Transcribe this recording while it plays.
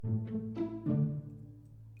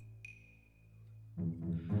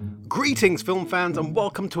Greetings, film fans, and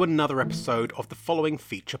welcome to another episode of the following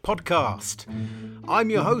feature podcast. I'm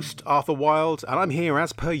your host, Arthur Wilde, and I'm here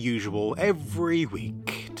as per usual every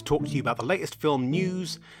week to talk to you about the latest film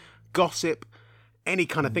news, gossip, any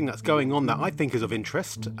kind of thing that's going on that I think is of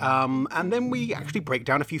interest, and then we actually break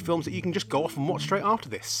down a few films that you can just go off and watch straight after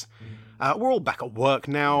this. We're all back at work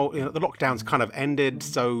now, the lockdown's kind of ended,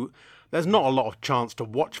 so there's not a lot of chance to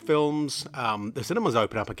watch films. The cinemas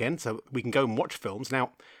open up again, so we can go and watch films.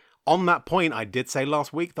 Now, on that point, I did say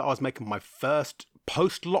last week that I was making my first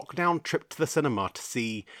post-lockdown trip to the cinema to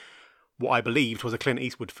see what I believed was a Clint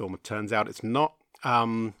Eastwood film. It turns out it's not.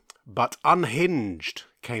 But Unhinged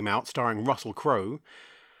came out, starring Russell Crowe.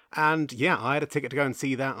 And yeah, I had a ticket to go and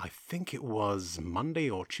see that. I think it was Monday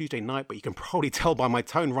or Tuesday night, but you can probably tell by my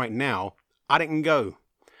tone right now, I didn't go.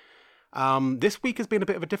 This week has been a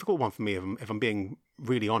bit of a difficult one for me, if I'm being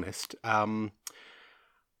really honest.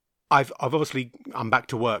 I've obviously, I'm back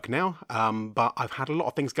to work now, but I've had a lot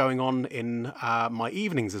of things going on in my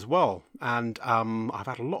evenings as well. And I've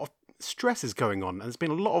had a lot of stresses going on. And there's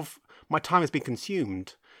been a lot of, my time has been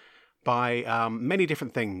consumed by many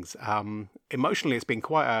different things. Emotionally, it's been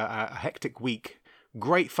quite a hectic week.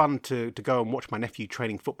 Great fun to go and watch my nephew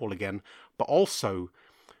training football again. But also,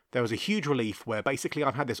 there was a huge relief where basically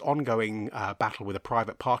I've had this ongoing battle with a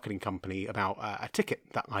private parking company about a ticket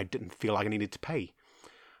that I didn't feel like I needed to pay.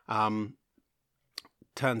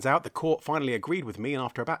 Turns out the court finally agreed with me, and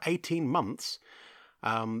after about 18 months,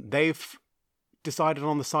 they've decided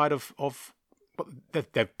on the side of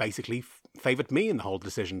they've basically favoured me in the whole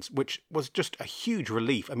decisions, which was just a huge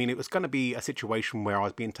relief. I mean, it was going to be a situation where I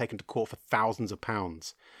was being taken to court for thousands of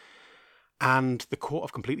pounds. And the court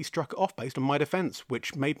have completely struck it off based on my defence,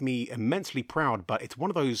 which made me immensely proud. But it's one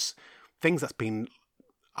of those things that's been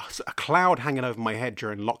a cloud hanging over my head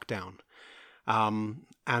during lockdown.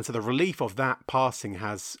 And so the relief of that passing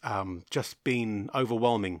has just been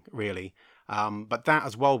overwhelming, really. But that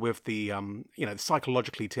as well with the,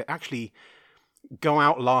 psychologically to actually go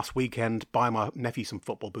out last weekend, buy my nephew some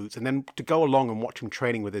football boots, and then to go along and watch him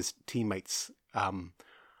training with his teammates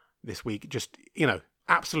this week, just,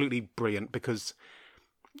 absolutely brilliant because,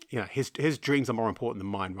 his dreams are more important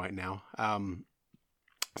than mine right now.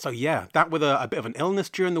 So yeah, that with a bit of an illness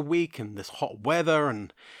during the week and this hot weather,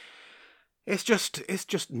 and it's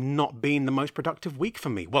just not been the most productive week for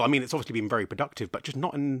me. Well, I mean, it's obviously been very productive, but just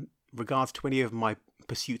not in regards to any of my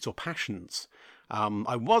pursuits or passions.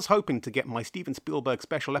 I was hoping to get my Steven Spielberg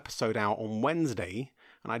special episode out on Wednesday,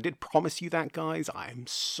 and I did promise you that, guys. I'm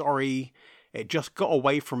sorry. It just got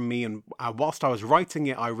away from me, and whilst I was writing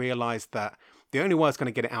it, I realised that the only way I was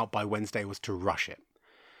going to get it out by Wednesday was to rush it.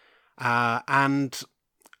 And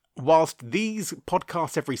whilst these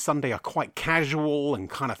podcasts every Sunday are quite casual and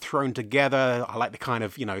kind of thrown together, I like the kind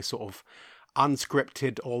of, sort of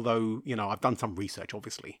unscripted, although, I've done some research,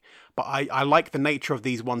 obviously. But I like the nature of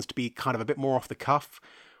these ones to be kind of a bit more off the cuff,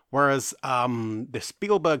 whereas the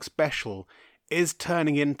Spielberg special is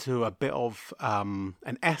turning into a bit of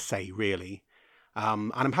an essay, really.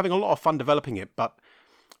 And I'm having a lot of fun developing it, but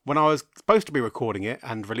when I was supposed to be recording it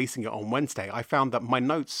and releasing it on Wednesday, I found that my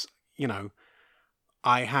notes,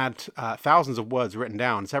 I had thousands of words written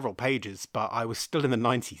down, several pages, but I was still in the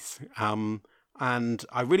 90s. And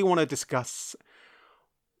I really want to discuss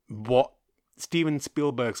what Steven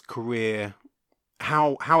Spielberg's career,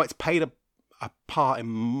 how it's played a part in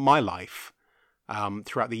my life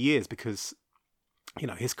throughout the years, because,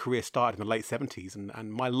 his career started in the late 70s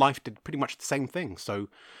and my life did pretty much the same thing. So,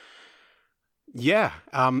 yeah,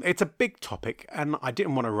 it's a big topic and I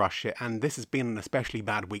didn't want to rush it. And this has been an especially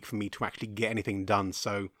bad week for me to actually get anything done.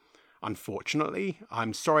 So, unfortunately,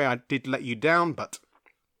 I'm sorry I did let you down, but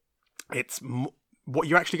it's what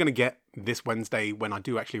you're actually going to get this Wednesday when I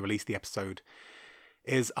do actually release the episode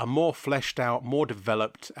is a more fleshed out, more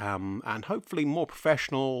developed, and hopefully more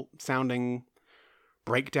professional sounding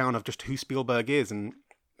breakdown of just who Spielberg is and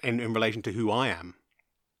in relation to who I am.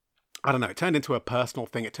 I don't know, it turned into a personal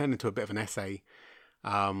thing, it turned into a bit of an essay,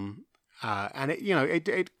 and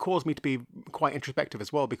it caused me to be quite introspective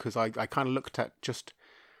as well, because I kind of looked at just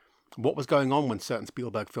what was going on when certain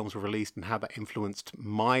Spielberg films were released and how that influenced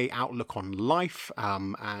my outlook on life,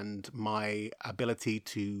 and my ability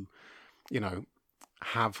to,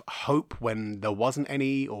 have hope when there wasn't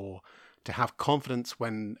any, or to have confidence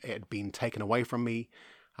when it had been taken away from me.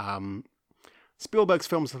 Spielberg's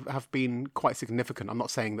films have been quite significant. I'm not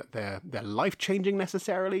saying that they're life-changing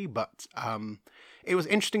necessarily, but it was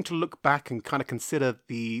interesting to look back and kind of consider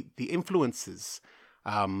the influences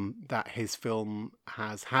that his film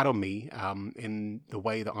has had on me in the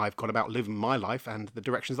way that I've gone about living my life and the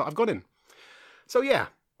directions that I've gone in. So yeah,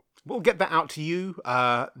 we'll get that out to you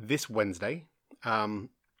this Wednesday. I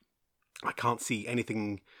can't see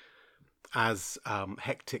anything as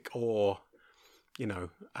hectic or,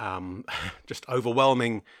 just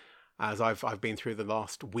overwhelming as I've been through the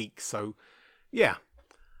last week. So, yeah.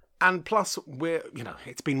 And plus,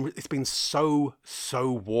 it's been so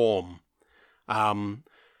warm.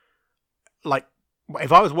 Like,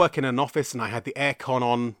 if I was working in an office and I had the aircon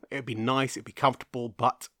on, it'd be nice, it'd be comfortable,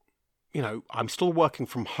 but, I'm still working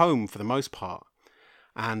from home for the most part.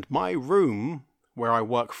 And my room, where I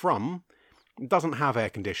work from, doesn't have air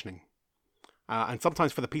conditioning. And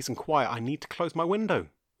sometimes for the peace and quiet, I need to close my window.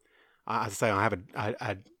 As I say, I have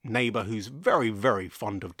a neighbour who's very, very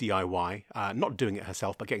fond of DIY, not doing it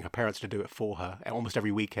herself, but getting her parents to do it for her almost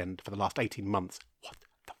every weekend for the last 18 months. What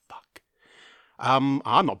the fuck? I'm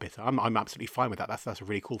not bitter. I'm absolutely fine with that. That's a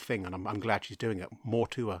really cool thing, and I'm glad she's doing it. More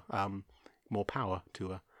to her. More power to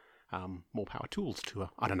her. More power tools to her.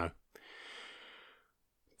 I don't know.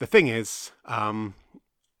 The thing is,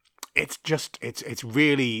 it's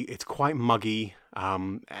quite muggy.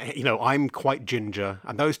 I'm quite ginger,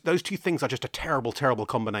 and those two things are just a terrible, terrible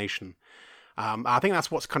combination. I think that's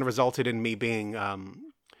what's kind of resulted in me being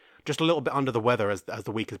just a little bit under the weather as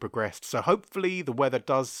the week has progressed. So hopefully the weather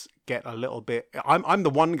does get a little bit. I'm the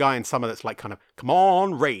one guy in summer that's like kind of, come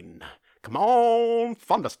on rain, come on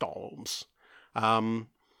thunderstorms.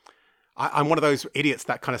 I'm one of those idiots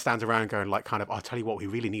that kind of stands around going like, kind of, I'll tell you what, we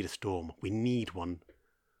really need a storm. We need one.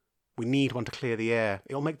 We need one to clear the air.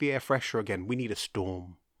 It'll make the air fresher again. We need a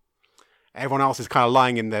storm. Everyone else is kind of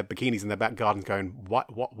lying in their bikinis in their back gardens going, what?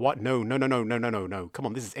 No. Come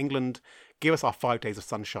on, this is England. Give us our 5 days of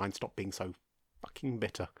sunshine. Stop being so fucking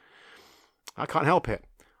bitter. I can't help it.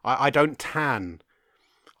 I don't tan.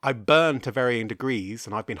 I burn to varying degrees,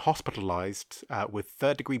 and I've been hospitalised with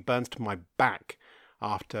 3rd-degree burns to my back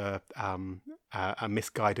after a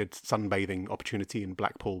misguided sunbathing opportunity in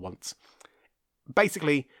Blackpool once.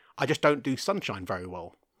 Basically, I just don't do sunshine very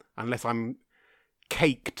well unless I'm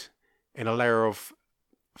caked in a layer of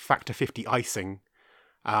factor 50 icing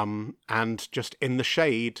and just in the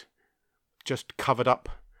shade, just covered up.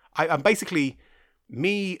 I'm basically,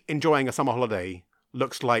 me enjoying a summer holiday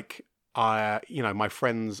looks like my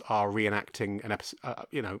friends are reenacting an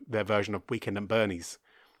episode, their version of Weekend at Bernie's.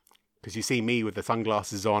 Because you see me with the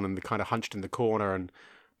sunglasses on and the kind of hunched in the corner, and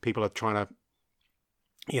people are trying to,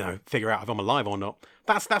 figure out if I'm alive or not.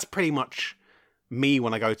 That's pretty much me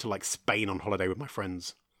when I go to like Spain on holiday with my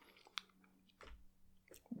friends.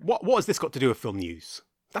 What has this got to do with film news?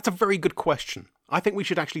 That's a very good question. I think we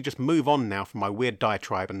should actually just move on now from my weird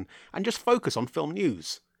diatribe and just focus on film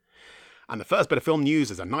news. And the first bit of film news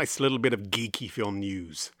is a nice little bit of geeky film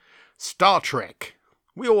news. Star Trek.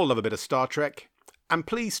 We all love a bit of Star Trek. And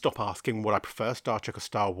please stop asking would I prefer Star Trek or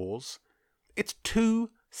Star Wars. It's two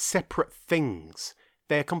separate things.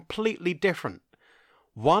 They're completely different.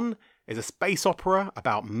 One is a space opera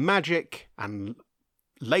about magic and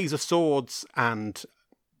laser swords and,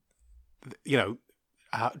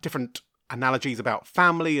 different analogies about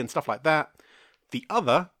family and stuff like that. The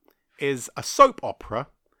other is a soap opera,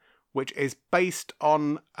 which is based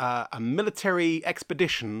on a military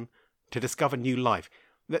expedition to discover new life.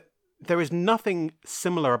 There is nothing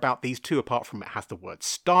similar about these two apart from it has the word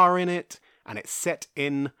star in it and it's set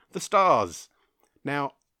in the stars.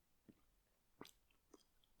 Now,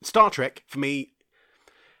 Star Trek, for me,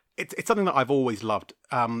 it's something that I've always loved.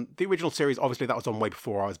 The original series, obviously, that was on way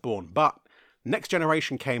before I was born. But Next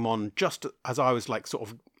Generation came on just as I was like sort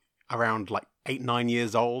of around like 8-9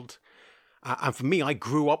 years old. And for me, I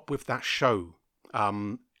grew up with that show.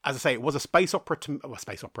 As I say, it was a space opera.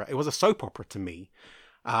 It was a soap opera to me.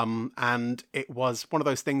 And it was one of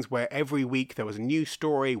those things where every week there was a new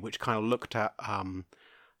story which kind of looked at,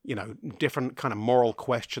 different kind of moral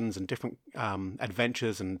questions and different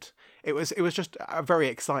adventures, and it was just a very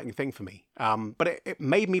exciting thing for me. But it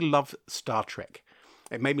made me love Star Trek.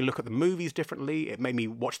 It made me look at the movies differently. It made me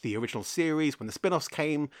watch the original series. When the spin-offs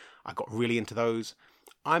came, I got really into those.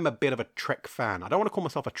 I'm a bit of a Trek fan. I don't want to call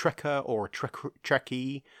myself a Trekker or a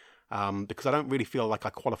Trekkie because I don't really feel like I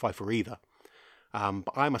qualify for either.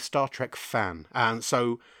 But I'm a Star Trek fan. And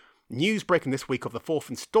so news breaking this week of the 4th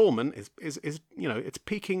installment is it's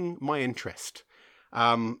piquing my interest.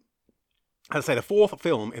 As I say, the 4th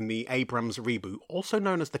film in the Abrams reboot, also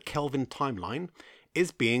known as the Kelvin timeline,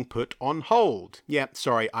 is being put on hold. Yeah,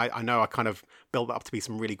 sorry, I know I kind of built that up to be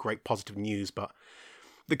some really great positive news, but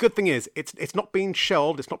the good thing is it's not being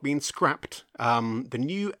shelved, it's not being scrapped. The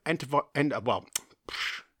new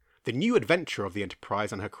adventure of the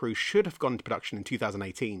Enterprise and her crew should have gone into production in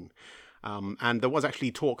 2018. And there was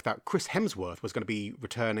actually talk that Chris Hemsworth was going to be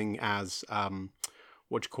returning as,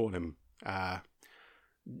 what do you call him? The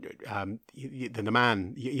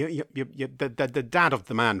man, the dad of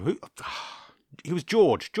the man who he was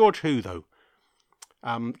George who though?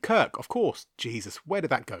 Kirk, of course. Jesus, where did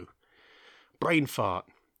that go? Brain fart.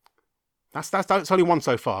 That's only one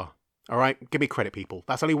so far. All right, give me credit, people.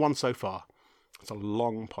 That's only one so far. It's a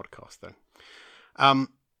long podcast though.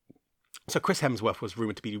 So Chris Hemsworth was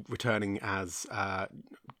rumored to be returning as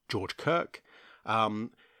George Kirk.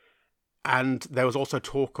 And there was also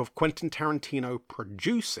talk of Quentin Tarantino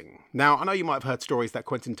producing. Now, I know you might have heard stories that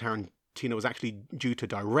Quentin Tarantino was actually due to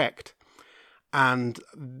direct. And,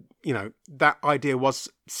 you know, that idea was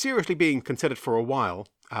seriously being considered for a while.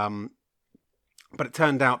 But it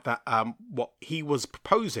turned out that what he was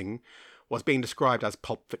proposing was being described as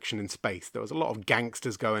Pulp Fiction in space. There was a lot of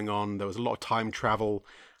gangsters going on. There was a lot of time travel.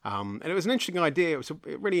 And it was an interesting idea. It was a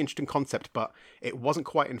really interesting concept, but it wasn't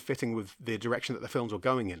quite in fitting with the direction that the films were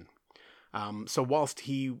going in. So whilst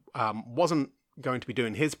he wasn't going to be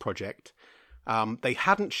doing his project, they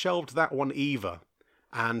hadn't shelved that one either.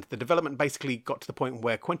 And the development basically got to the point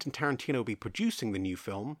where Quentin Tarantino would be producing the new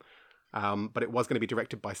film, but it was going to be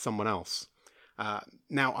directed by someone else.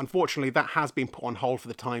 Now, unfortunately, that has been put on hold for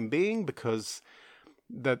the time being because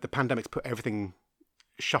the pandemic's put everything,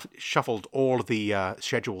 shuffled all the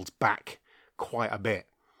schedules back quite a bit.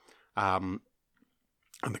 And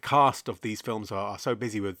the cast of these films are so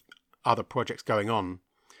busy with other projects going on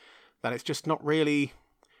that it's just not really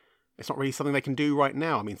something they can do right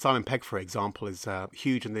now. I mean, Simon Pegg, for example, is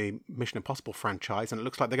huge in the Mission Impossible franchise, and it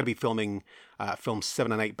looks like they're going to be filming films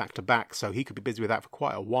 7 and 8 back to back, so he could be busy with that for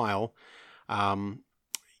quite a while.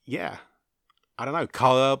 Yeah, I don't know.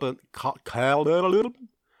 Carl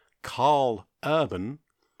Urban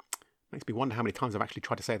makes me wonder how many times I've actually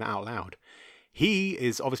tried to say that out loud. He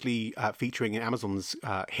is obviously featuring in Amazon's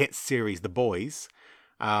hit series The Boys.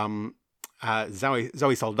 Zoe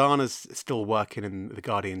Saldana's still working in the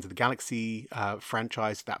Guardians of the Galaxy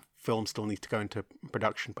franchise. That film still needs to go into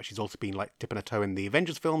production, but she's also been like dipping her toe in the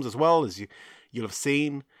Avengers films as well, as you'll have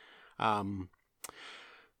seen.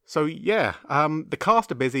 So yeah, the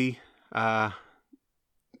cast are busy, but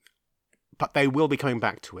they will be coming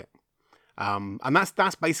back to it. And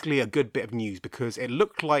that's basically a good bit of news because it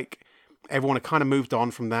looked like everyone had kind of moved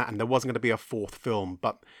on from that and there wasn't going to be a fourth film,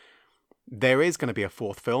 but there is going to be a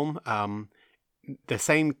fourth film. The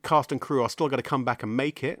same cast and crew are still going to come back and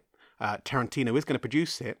make it. Tarantino is going to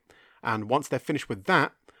produce it. And once they're finished with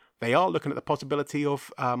that, they are looking at the possibility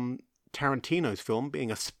of Tarantino's film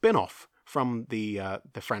being a spin-off from the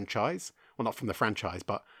franchise. Well, not from the franchise,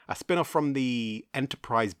 but a spin-off from the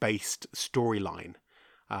Enterprise-based storyline.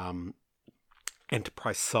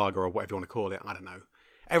 Enterprise saga or whatever you want to call it. I don't know.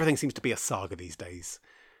 Everything seems to be a saga these days.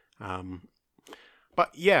 But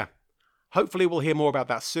yeah, hopefully we'll hear more about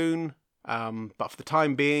that soon. But for the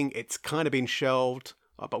time being, it's kind of been shelved.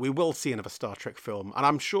 But we will see another Star Trek film. And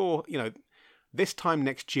I'm sure, this time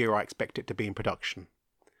next year, I expect it to be in production.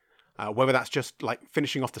 Whether that's just like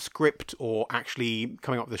finishing off the script or actually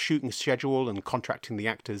coming up with a shooting schedule and contracting the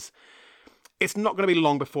actors. It's not going to be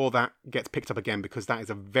long before that gets picked up again because that is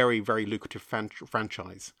a very, very lucrative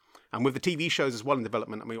franchise. And with the TV shows as well in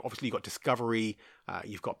development, I mean, obviously you've got Discovery,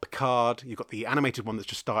 you've got Picard, you've got the animated one that's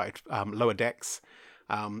just started, Lower Decks.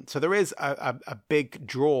 So there is a big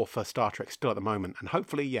draw for Star Trek still at the moment. And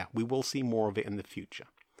hopefully, yeah, we will see more of it in the future.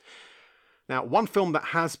 Now, one film that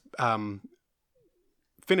has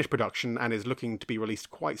finished production and is looking to be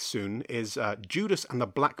released quite soon is Judas and the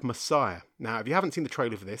Black Messiah. Now, if you haven't seen the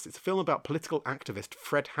trailer for this, it's a film about political activist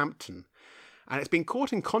Fred Hampton. And it's been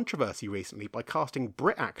caught in controversy recently by casting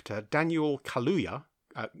Brit actor Daniel Kaluuya.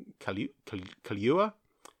 Kaluuya?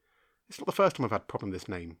 It's not the first time I've had a problem with this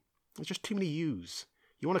name. There's just too many U's.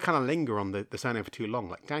 You want to kind of linger on the surname for too long,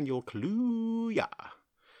 like Daniel Kaluuya.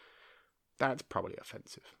 That's probably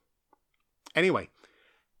offensive. Anyway,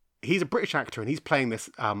 he's a British actor and he's playing this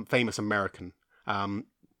famous American.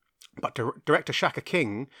 But director Shaka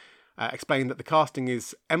King explained that the casting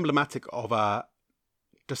is emblematic of a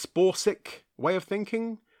diasporic way of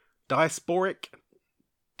thinking. Diasporic.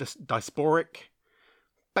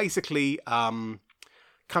 Basically,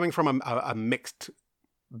 coming from a mixed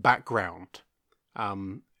background.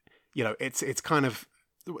 It's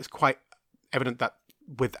quite evident that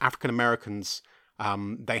with African Americans,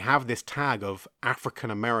 they have this tag of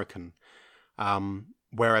African American,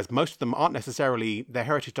 whereas most of them aren't necessarily, their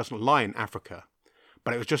heritage doesn't lie in Africa,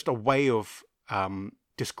 but it was just a way of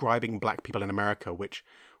describing black people in America, which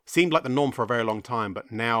seemed like the norm for a very long time,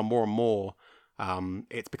 but now more and more,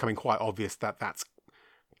 it's becoming quite obvious that that's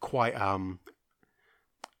quite,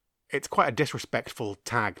 it's quite a disrespectful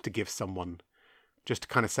tag to give someone, just to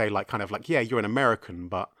kind of say yeah, you're an American,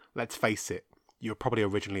 but let's face it, you're probably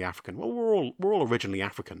originally African. Well, we're all originally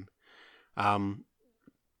African,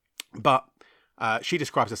 but she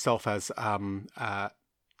describes herself as an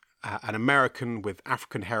American with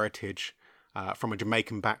African heritage, from a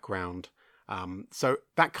Jamaican background. So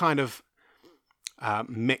that kind of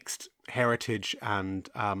mixed heritage and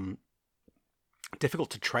difficult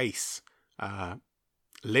to trace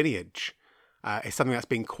lineage is something that's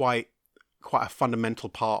been quite a fundamental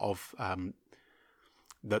part of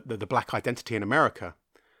the black identity in America,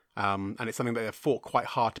 and it's something that they've fought quite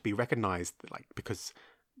hard to be recognised. Because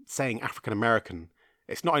saying African American,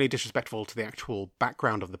 it's not only disrespectful to the actual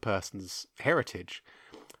background of the person's heritage,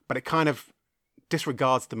 but it kind of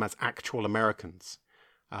disregards them as actual Americans.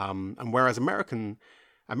 And whereas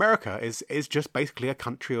America is just basically a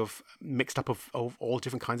country of mixed up of all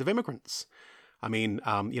different kinds of immigrants. I mean,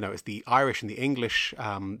 it's the Irish and the English,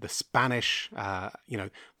 the Spanish,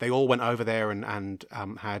 they all went over there and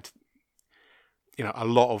had, a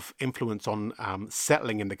lot of influence on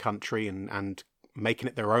settling in the country and making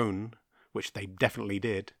it their own, which they definitely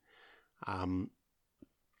did.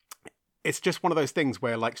 It's just one of those things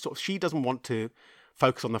where, she doesn't want to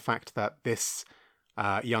focus on the fact that this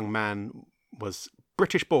young man was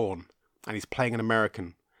British born and he's playing an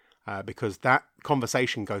American, because that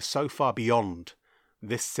conversation goes so far beyond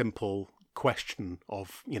this simple question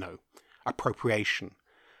of, appropriation.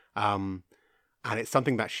 And it's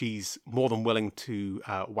something that she's more than willing to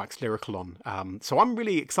wax lyrical on. So I'm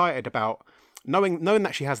really excited about knowing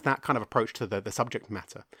that she has that kind of approach to the subject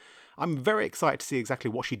matter. I'm very excited to see exactly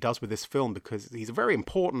what she does with this film, because he's a very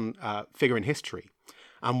important figure in history,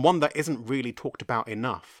 and one that isn't really talked about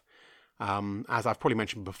enough. As I've probably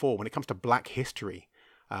mentioned before, when it comes to black history,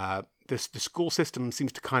 the school system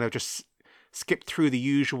seems to kind of just skip through the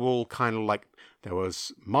usual kind of there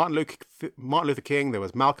was Martin Luther King, there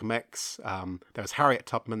was Malcolm X, there was Harriet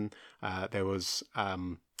Tubman, there was,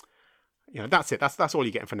 that's it. That's all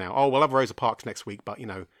you're getting for now. Oh, we'll have Rosa Parks next week, but,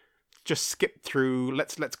 just skip through.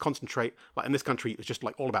 Let's concentrate. In this country, it's just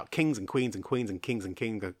all about kings and queens and queens and kings and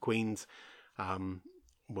kings and queens,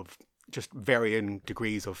 with just varying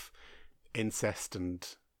degrees of incest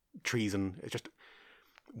and treason. It's just,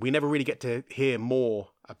 we never really get to hear more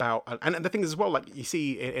about, and the thing is as well, you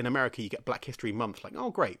see in America, you get Black History Month, oh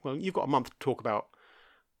great, well, you've got a month to talk about,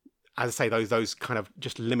 as I say, those kind of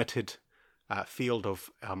just limited field of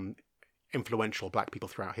influential black people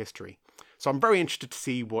throughout history. So I'm very interested to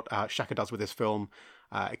see what Shaka does with this film.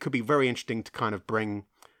 It could be very interesting to kind of bring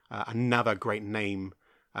another great name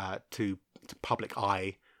to public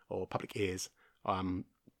eye or public ears,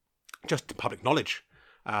 just to public knowledge.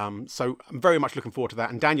 So I'm very much looking forward to that.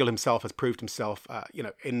 And Daniel himself has proved himself,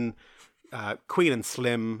 in Queen and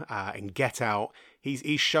Slim, in Get Out.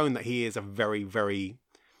 He's shown that he is a very, very,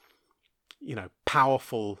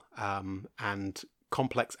 powerful and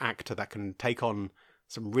complex actor that can take on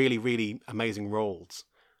some really, really amazing roles.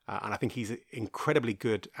 And I think he's incredibly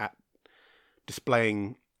good at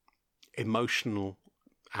displaying emotional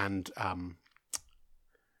and, I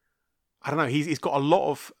don't know, he's got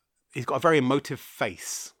a very emotive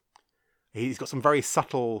face. He's got some very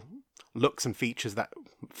subtle looks and features.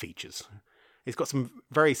 He's got some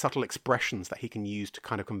very subtle expressions that he can use to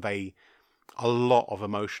kind of convey a lot of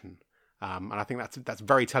emotion. And I think that's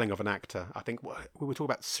very telling of an actor. I think we were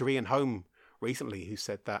talking about Serene Home recently, who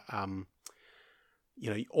said that,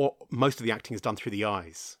 most of the acting is done through the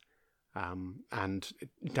eyes. And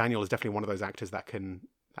Daniel is definitely one of those actors that can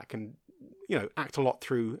act a lot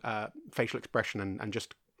through facial expression and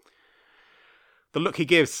just the look he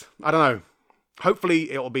gives. I don't know.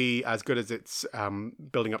 Hopefully it'll be as good as it's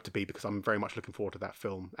building up to be, because I'm very much looking forward to that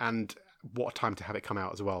film. And what a time to have it come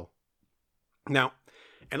out as well. Now,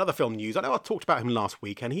 in other film news, I know I talked about him last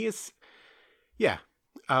week, and he is,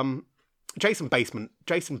 Jason Bateman.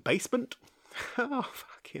 Jason Basement? Oh,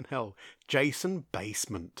 fucking hell. Jason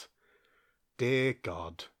Basement. Dear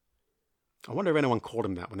God. I wonder if anyone called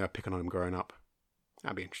him that when they were picking on him growing up.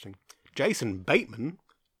 That'd be interesting. Jason Bateman,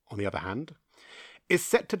 on the other hand, is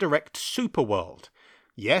set to direct Superworld.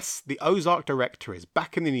 Yes, the Ozark director is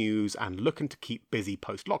back in the news and looking to keep busy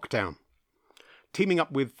post-lockdown. Teaming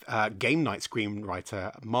up with Game Night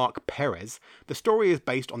screenwriter Mark Perez, the story is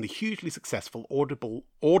based on the hugely successful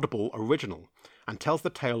Audible original and tells the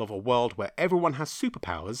tale of a world where everyone has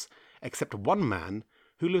superpowers except one man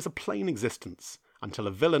who lives a plain existence until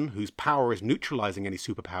a villain whose power is neutralizing any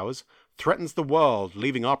superpowers threatens the world,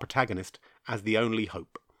 leaving our protagonist as the only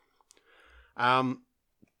hope. Now,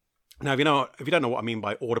 if you don't know what I mean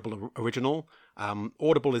by Audible original,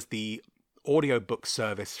 Audible is the audiobook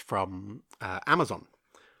service from Amazon.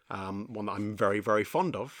 one that I'm very, very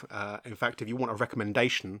fond of. In fact, if you want a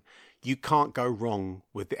recommendation, you can't go wrong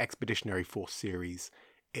with the Expeditionary Force series.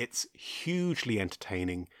 It's hugely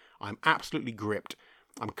entertaining. I'm absolutely gripped.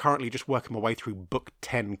 I'm currently just working my way through book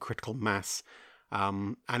 10, Critical Mass,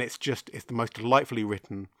 and it's the most delightfully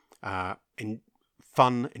written,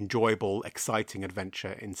 fun, enjoyable, exciting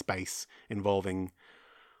adventure in space involving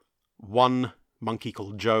one monkey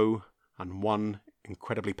called Joe and one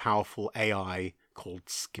incredibly powerful AI called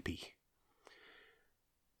Skippy.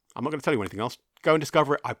 I'm not going to tell you anything else. Go and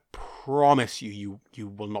discover it. I promise you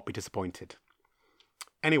will not be disappointed.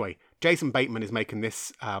 Anyway, Jason Bateman is making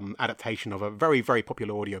this adaptation of a very, very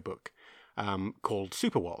popular audiobook called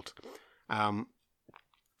Superworld. And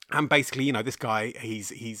basically, this guy,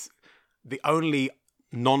 he's the only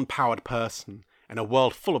non-powered person in a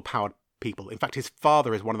world full of powered people. In fact, his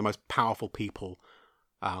father is one of the most powerful people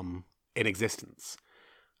in existence.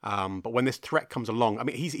 But when this threat comes along, I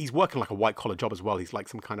mean, he's working like a white-collar job as well. He's like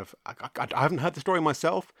some kind of... I haven't heard the story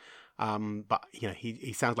myself, but,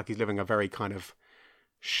 he sounds like he's living a very kind of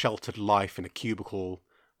sheltered life in a cubicle.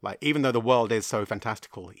 Like, even though the world is so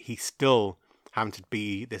fantastical, he's still having to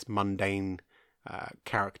be this mundane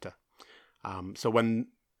character. So when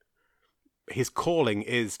his calling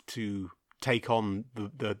is to take on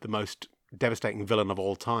the most devastating villain of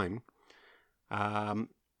all time,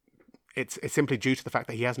 it's simply due to the fact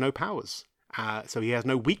that he has no powers. So he has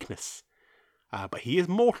no weakness. But he is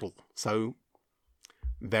mortal. So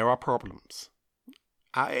there are problems.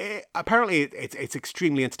 Apparently, it's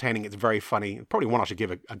extremely entertaining. It's very funny. Probably one I should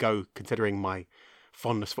give a go, considering my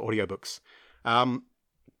fondness for audiobooks.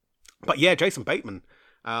 But yeah, Jason Bateman.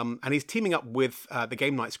 And he's teaming up with the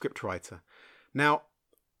Game Night scriptwriter. Now,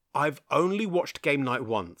 I've only watched Game Night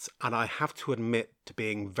once, and I have to admit to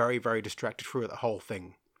being very, very distracted through the whole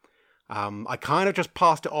thing. I kind of just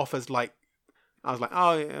passed it off as like, I was like,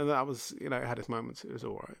 oh, yeah, that was, it had its moments. It was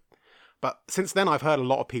all right. But since then, I've heard a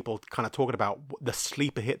lot of people kind of talking about the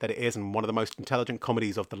sleeper hit that it is and one of the most intelligent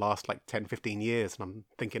comedies of the last 10, 15 years. And I'm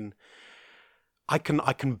thinking, I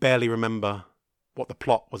can barely remember what the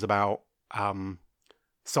plot was about.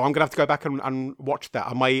 So I'm going to have to go back and watch that.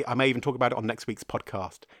 I may even talk about it on next week's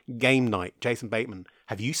podcast. Game Night, Jason Bateman.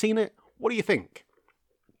 Have you seen it? What do you think?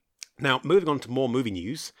 Now, moving on to more movie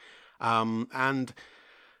news. There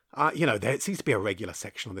seems to be a regular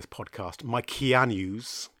section on this podcast. My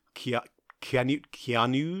Keanews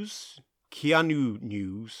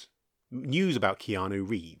news about Keanu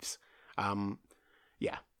Reeves.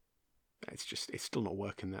 It's still not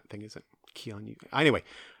working, that thing, is it? Keanu. Anyway,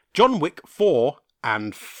 John Wick 4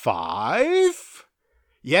 and 5.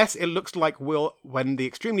 Yes, it looks like when the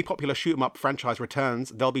extremely popular shoot 'em up franchise returns,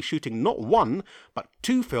 they'll be shooting not one, but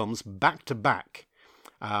 2 films back to back.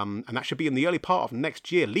 And that should be in the early part of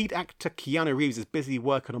next year. Lead actor Keanu Reeves is busy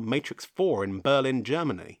working on Matrix 4 in Berlin,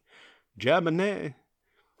 Germany.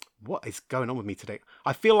 What is going on with me today?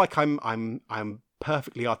 I feel like I'm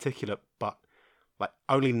perfectly articulate, but like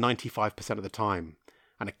only 95% of the time.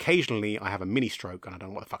 And occasionally I have a mini stroke and I don't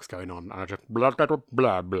know what the fuck's going on. And I just blah, blah, blah,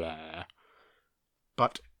 blah, blah.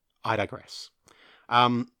 But I digress.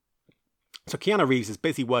 So Keanu Reeves is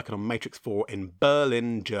busy working on Matrix 4 in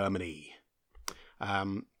Berlin, Germany.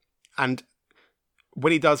 And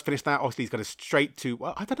when he does finish that, obviously he's going straight to...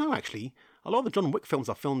 Well, I don't know, actually. A lot of the John Wick films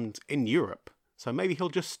are filmed in Europe. So maybe he'll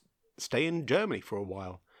just stay in Germany for a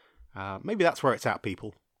while. Maybe that's where it's at,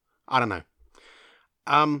 people. I don't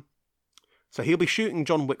know. So he'll be shooting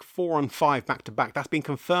John Wick 4 and 5 back to back. That's been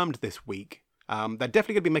confirmed this week. They're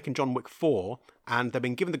definitely going to be making John Wick 4, and they've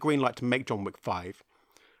been given the green light to make John Wick 5.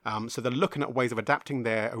 So they're looking at ways of adapting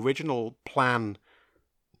their original plan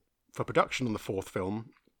for production on the 4th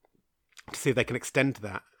film to see if they can extend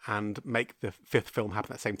that and make the 5th film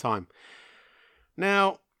happen at the same time.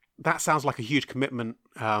 Now, that sounds like a huge commitment,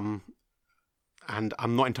 and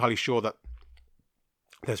I'm not entirely sure that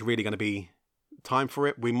there's really going to be time for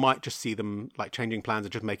it. We might just see them changing plans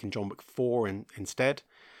and just making John Wick 4 instead.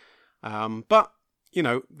 But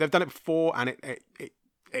they've done it before, and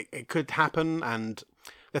it could happen. And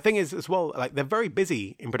the thing is, as well, they're very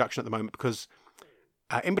busy in production at the moment because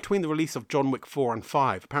in between the release of John Wick 4 and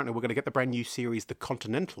 5, apparently we're going to get the brand new series The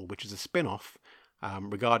Continental, which is a spin-off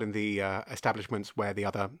regarding the establishments where the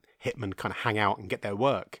other hitmen kind of hang out and get their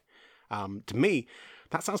work. To me,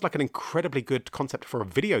 that sounds like an incredibly good concept for a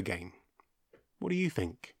video game. What do you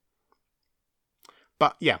think?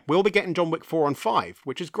 But yeah, we'll be getting John Wick 4 and 5,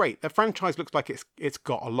 which is great. The franchise looks like it's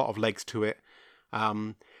got a lot of legs to it.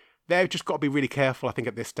 They've just got to be really careful, I think,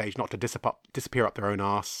 at this stage, not to disappear up their own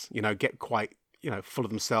arse. Get quite full of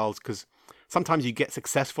themselves, because sometimes you get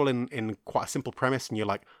successful in quite a simple premise, and you're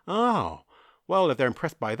like, oh, well, if they're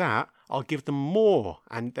impressed by that, I'll give them more.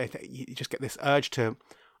 And you just get this urge to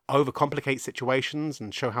overcomplicate situations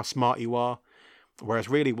and show how smart you are. Whereas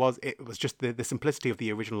really it was just the simplicity of the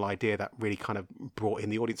original idea that really kind of brought in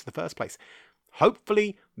the audience in the first place.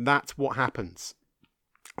 Hopefully that's what happens.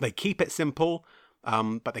 They keep it simple,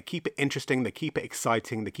 but they keep it interesting, they keep it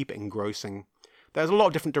exciting, they keep it engrossing. There's a lot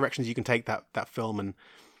of different directions you can take that film, and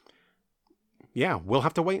yeah, we'll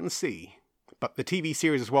have to wait and see. But the TV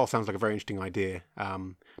series as well sounds like a very interesting idea,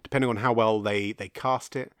 depending on how well they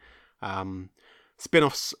cast it.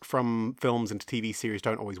 Spin-offs from films into TV series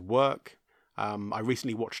don't always work. I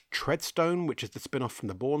recently watched Treadstone, which is the spin-off from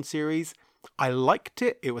the Bourne series. I liked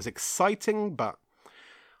it. It was exciting, but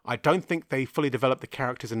I don't think they fully developed the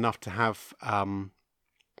characters enough to have,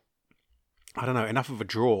 enough of a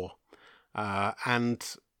draw. And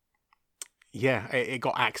yeah, it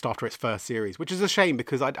got axed after its first series, which is a shame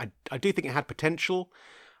because I do think it had potential,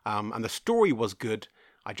 and the story was good.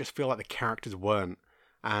 I just feel like the characters weren't.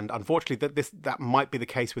 And unfortunately, that might be the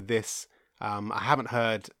case with this. I haven't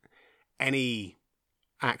heard any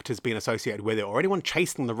actors being associated with it or anyone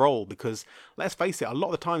chasing the role, because let's face it, a lot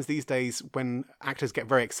of the times these days when actors get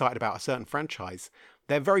very excited about a certain franchise,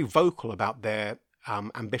 they're very vocal about their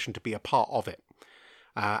ambition to be a part of it.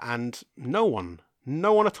 And no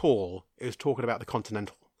one at all is talking about the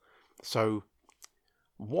Continental. So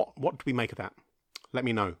what do we make of that? Let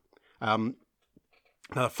me know. Now,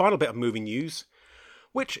 the final bit of movie news,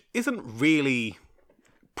 which isn't really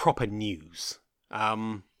proper news,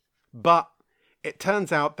 but it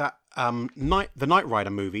turns out that the Knight Rider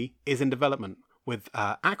movie is in development, with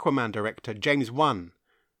Aquaman director James Wan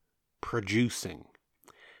producing.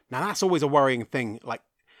 Now, that's always a worrying thing. Like,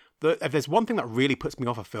 if there's one thing that really puts me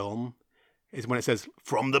off a film, is when it says,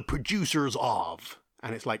 from the producers of.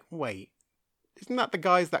 And it's like, wait, isn't that the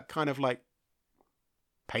guys that kind of, like,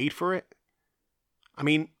 paid for it? I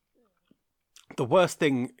mean, the worst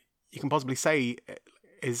thing you can possibly say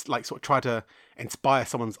is, like, sort of try to inspire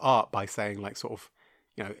someone's art by saying, like, sort of,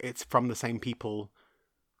 it's from the same people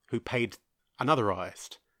who paid another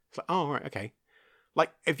artist. It's like, oh, right, okay.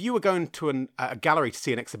 Like, if you were going to a gallery to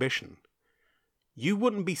see an exhibition, you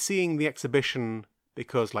wouldn't be seeing the exhibition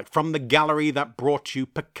because, like, from the gallery that brought you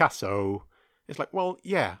Picasso. It's like, well,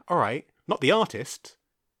 yeah, all right, not the artist.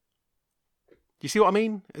 Do you see what I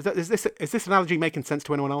mean? Is this analogy making sense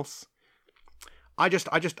to anyone else? I just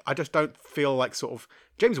don't feel like sort of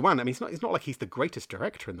James Wan. I mean, it's not like he's the greatest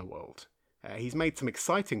director in the world. He's made some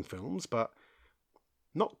exciting films, but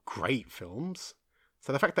not great films.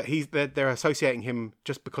 So the fact that they're associating him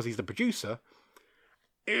just because he's the producer,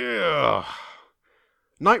 ugh.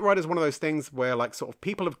 Knight Rider is one of those things where, like, sort of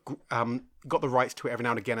people have got the rights to it every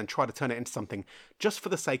now and again and try to turn it into something just for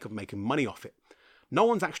the sake of making money off it. No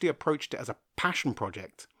one's actually approached it as a passion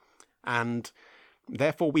project, and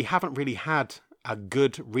therefore we haven't really had a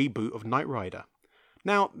good reboot of Knight Rider.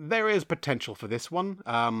 Now, there is potential for this one,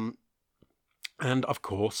 and of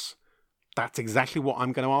course, that's exactly what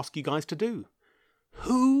I'm going to ask you guys to do.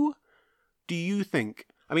 Who do you think...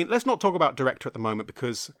 I mean, let's not talk about director at the moment,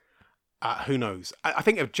 because who knows? I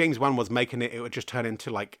think if James Wan was making it, it would just turn into,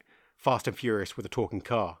 like, Fast and Furious with a talking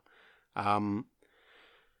car.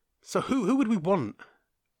 So who would we want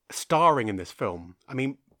starring in this film? I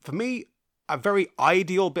mean, for me, a very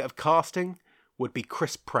ideal bit of casting would be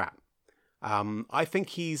Chris Pratt. I think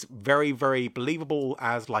he's very, very believable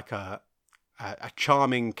as, like, a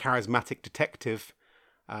charming, charismatic detective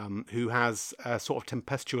who has a sort of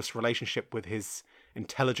tempestuous relationship with his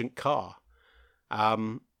intelligent car.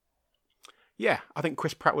 Yeah, I think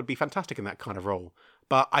Chris Pratt would be fantastic in that kind of role.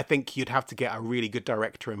 But I think you'd have to get a really good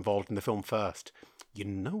director involved in the film first. You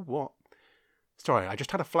know what? Sorry, I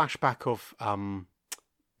just had a flashback of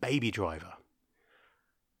Baby Driver.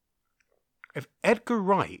 If Edgar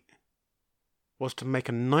Wright was to make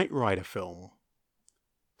a Knight Rider film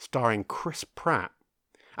starring Chris Pratt,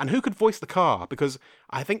 and who could voice the car? Because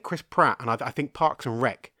I think Chris Pratt, and I think Parks and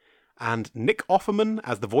Rec, and Nick Offerman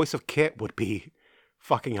as the voice of Kit would be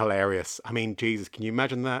fucking hilarious. I mean, Jesus, can you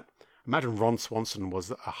imagine that? Imagine Ron Swanson was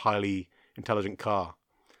a highly intelligent car.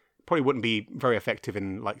 Probably wouldn't be very effective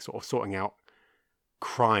in, like, sort of sorting out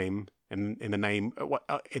crime in the name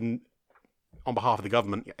on behalf of the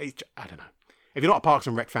government. I don't know. If you're not a Parks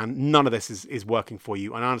and Rec fan, none of this is working for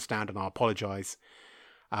you, and I understand, and I apologise.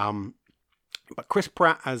 But Chris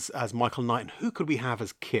Pratt as Michael Knight, and who could we have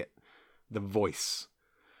as Kit, the voice?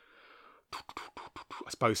 I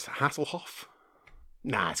suppose Hasselhoff?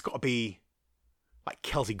 Nah, it's got to be like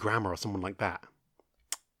Kelsey Grammer or someone like that.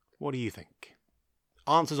 What do you think?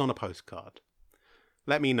 Answers on a postcard.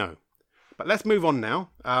 Let me know. But let's move on now.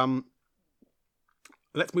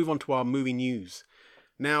 let's move on to our movie news.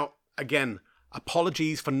 Now, again,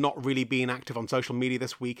 apologies for not really being active on social media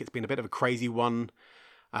this week. It's been a bit of a crazy one.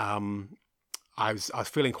 I was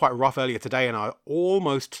feeling quite rough earlier today, and I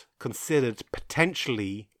almost considered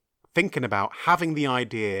potentially thinking about having the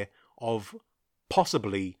idea of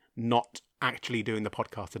possibly not actually doing the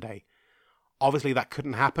podcast today. Obviously, that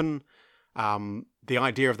couldn't happen. The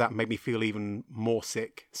idea of that made me feel even more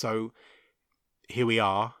sick. So here we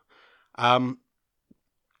are. I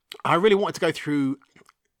really wanted to go through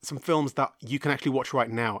some films that you can actually watch right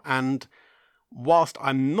now. And whilst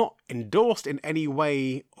I'm not endorsed in any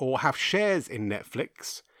way or have shares in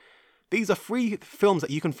Netflix, these are free films that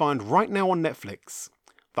you can find right now on Netflix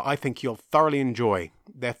that I think you'll thoroughly enjoy.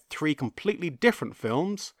 They're three completely different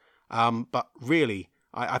films, but really,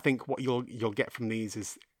 I think what you'll get from these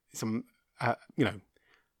is some,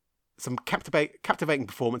 some captivating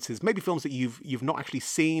performances. Maybe films that you've not actually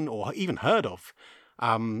seen or even heard of.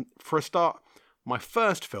 For a start, my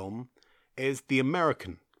first film is The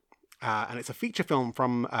American, and it's a feature film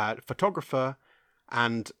from photographer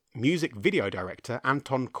and music video director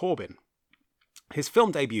Anton Corbijn. His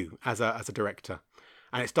film debut as a director,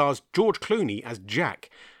 and it stars George Clooney as Jack,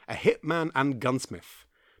 a hitman and gunsmith.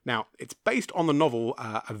 Now, it's based on the novel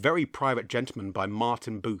A Very Private Gentleman by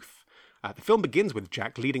Martin Booth. The film begins with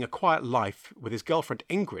Jack leading a quiet life with his girlfriend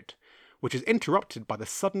Ingrid, which is interrupted by the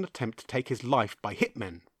sudden attempt to take his life by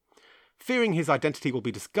hitmen. Fearing his identity will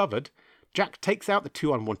be discovered, Jack takes out the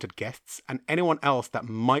two unwanted guests and anyone else that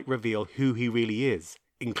might reveal who he really is,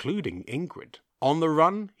 including Ingrid. On the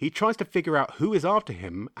run, he tries to figure out who is after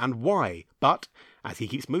him and why, but, as he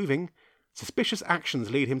keeps moving, suspicious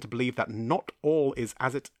actions lead him to believe that not all is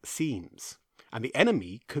as it seems, and the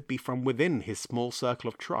enemy could be from within his small circle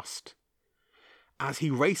of trust. As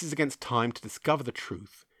he races against time to discover the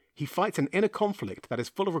truth, he fights an inner conflict that is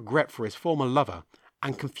full of regret for his former lover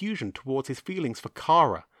and confusion towards his feelings for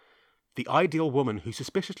Kara, the ideal woman who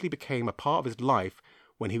suspiciously became a part of his life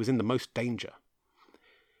when he was in the most danger.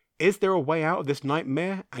 Is there a way out of this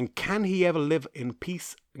nightmare, and can he ever live in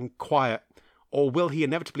peace and quiet, or will he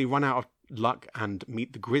inevitably run out of luck and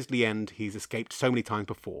meet the grisly end he's escaped so many times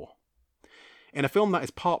before? In a film that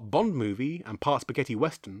is part Bond movie and part spaghetti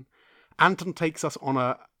western, Anton takes us on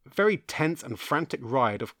a very tense and frantic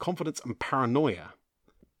ride of confidence and paranoia.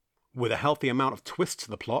 With a healthy amount of twists to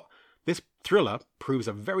the plot, this thriller proves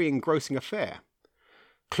a very engrossing affair.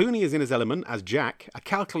 Clooney is in his element as Jack, a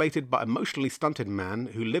calculated but emotionally stunted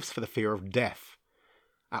man who lives for the fear of death.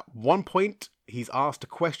 At one point, he's asked to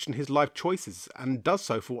question his life choices, and does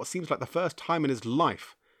so for what seems like the first time in his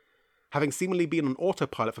life. Having seemingly been on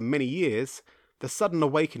autopilot for many years, the sudden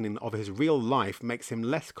awakening of his real life makes him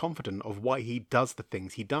less confident of why he does the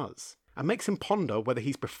things he does, and makes him ponder whether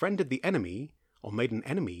he's befriended the enemy or made an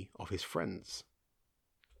enemy of his friends.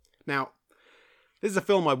 Now, this is a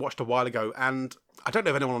film I watched a while ago, and I don't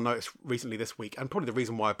know if anyone will notice recently this week, and probably the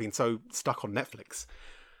reason why I've been so stuck on Netflix.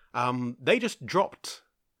 They just dropped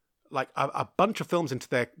like a bunch of films into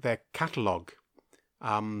their catalogue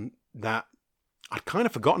that I'd kind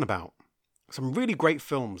of forgotten about. Some really great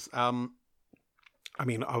films. I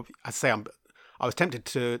was tempted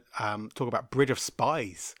to talk about Bridge of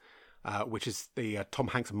Spies, which is the Tom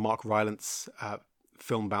Hanks and Mark Rylance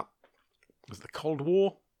film about, was it the Cold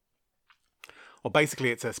War? Well, basically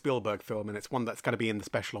it's a Spielberg film, and it's one that's going to be in the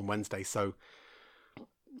special on Wednesday, so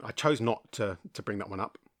I chose not to bring that one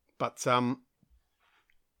up. But of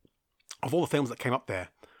all the films that came up there,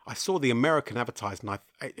 I saw The American advertised, and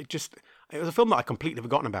it was a film that I'd completely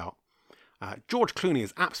forgotten about. George Clooney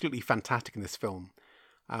is absolutely fantastic in this film.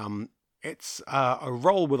 It's a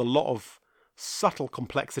role with a lot of subtle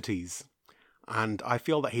complexities, and I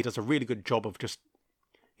feel that he does a really good job of just,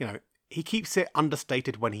 he keeps it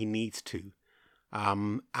understated when he needs to.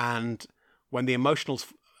 And when the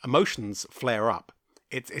emotions flare up,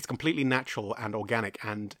 it's completely natural and organic,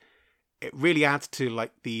 and it really adds to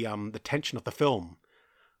like the tension of the film.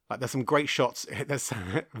 Like there's some great shots. There's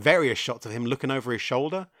various shots of him looking over his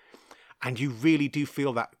shoulder, and you really do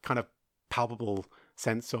feel that kind of palpable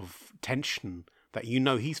sense of tension that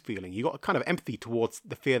he's feeling. You got a kind of empathy towards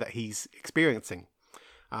the fear that he's experiencing,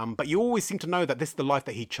 but you always seem to know that this is the life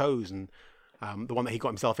that he chose and the one that he got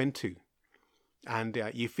himself into. And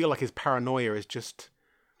you feel like his paranoia is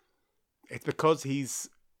it's because he's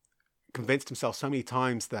convinced himself so many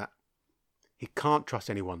times that he can't trust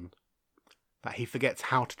anyone, that he forgets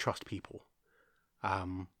how to trust people.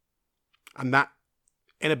 And that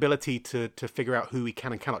inability to figure out who he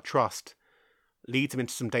can and cannot trust leads him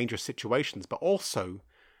into some dangerous situations, but also,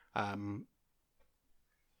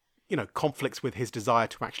 conflicts with his desire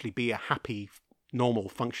to actually be a happy, normal,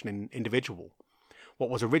 functioning individual. what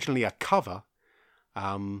was originally a cover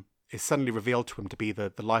is suddenly revealed to him to be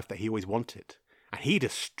the life that he always wanted. And he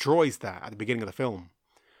destroys that at the beginning of the film.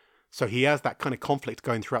 So he has that kind of conflict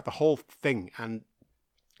going throughout the whole thing. And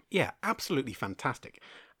yeah, absolutely fantastic.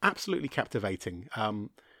 Absolutely captivating.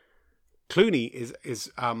 Clooney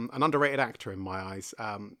is an underrated actor in my eyes.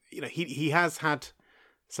 He has had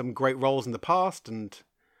some great roles in the past, and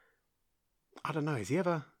I don't know, has he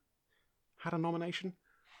ever had a nomination?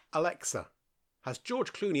 Alexa, has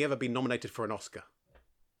George Clooney ever been nominated for an Oscar?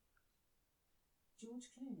 George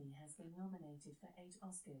Clooney has been nominated for 8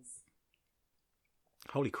 Oscars.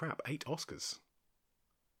 Holy crap, 8 Oscars.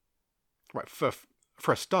 Right, for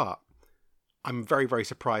a start, I'm very, very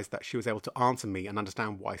surprised that she was able to answer me and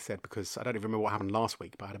understand what I said, because I don't even remember what happened last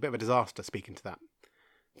week, but I had a bit of a disaster speaking to that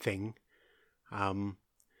thing.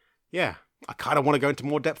 Yeah, I kind of want to go into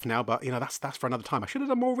more depth now, but, that's for another time. I should have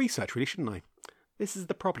done more research, really, shouldn't I? This is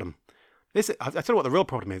the problem. I tell you what the real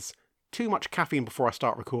problem is. Too much caffeine before I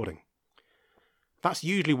start recording. That's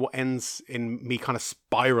usually what ends in me kind of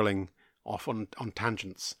spiraling off on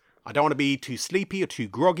tangents. I don't want to be too sleepy or too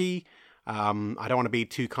groggy. I don't want to be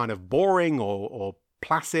too kind of boring or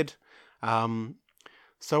placid.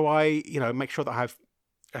 So I, make sure that I have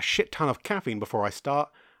a shit ton of caffeine before I start.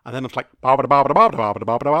 And then it's like,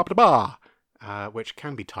 which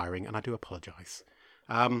can be tiring, and I do apologise.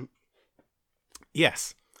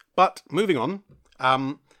 Yes, but moving on.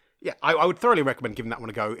 Yeah, I would thoroughly recommend giving that one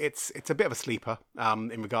a go. It's a bit of a sleeper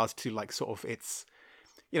in regards to it's,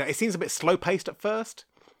 it seems a bit slow paced at first,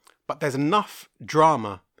 but there's enough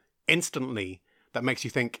drama instantly that makes you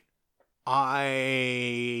think,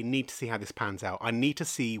 I need to see how this pans out. I need to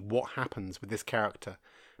see what happens with this character,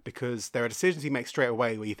 because there are decisions he makes straight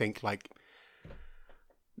away where you think,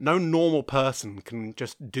 no normal person can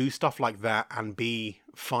just do stuff like that and be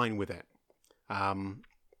fine with it.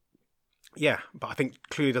 Yeah, but I think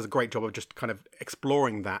Clooney does a great job of just kind of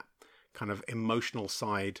exploring that kind of emotional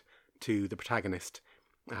side to the protagonist,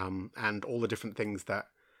 and all the different things that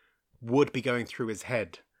would be going through his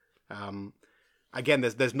head. Again,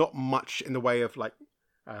 there's not much in the way of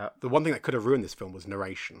the one thing that could have ruined this film was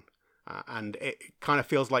narration, and it kind of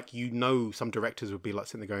feels like some directors would be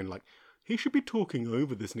sitting there going he should be talking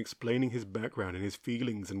over this and explaining his background and his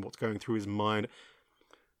feelings and what's going through his mind.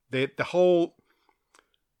 The whole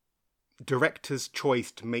director's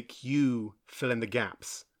choice to make you fill in the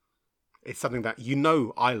gaps is something that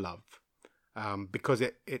I love, because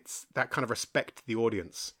it's that kind of respect to the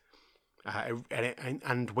audience,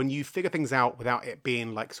 and when you figure things out without it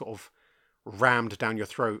being sort of rammed down your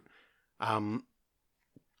throat,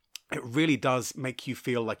 it really does make you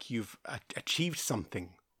feel like you've achieved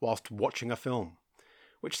something whilst watching a film,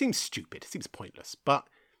 which seems stupid, seems pointless, but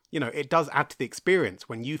it does add to the experience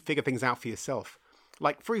when you figure things out for yourself.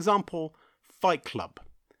 For example, Fight Club.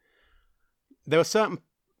 There are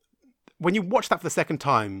when you watch that for the second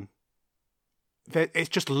time, it's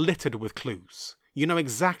just littered with clues. You know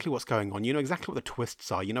exactly what's going on. You know exactly what the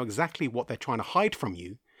twists are. You know exactly what they're trying to hide from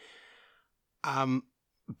you.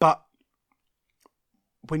 But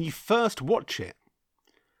when you first watch it,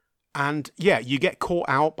 and yeah, you get caught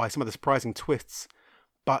out by some of the surprising twists,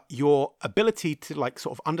 but your ability to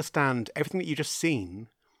sort of understand everything that you've just seen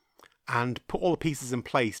and put all the pieces in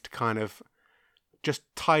place to kind of just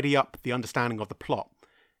tidy up the understanding of the plot,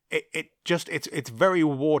 it's very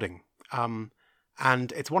rewarding. And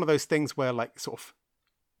it's one of those things where it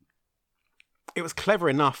was clever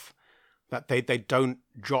enough that they don't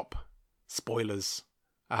drop spoilers,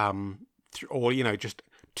 or just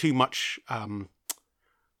too much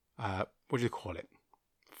what do you call it?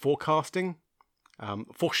 Forecasting?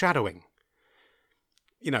 Foreshadowing.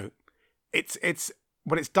 It's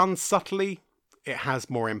when it's done subtly, it has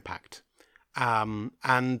more impact.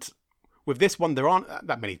 And with this one, there aren't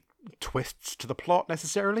that many twists to the plot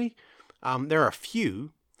necessarily. There are a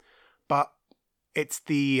few, but it's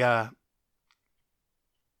the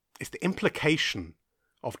implication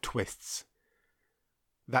of twists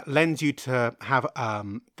that lends you to have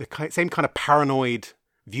the same kind of paranoid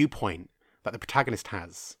viewpoint that the protagonist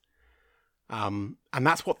has. And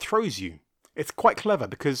that's what throws you. It's quite clever,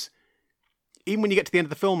 because even when you get to the end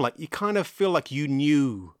of the film, you kind of feel like you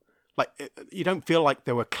knew, you don't feel like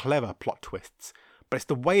there were clever plot twists, but it's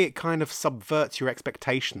the way it kind of subverts your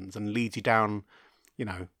expectations and leads you down,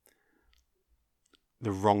 the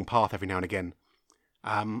wrong path every now and again.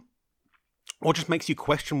 Or just makes you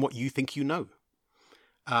question what you think you know.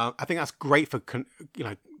 I think that's great for,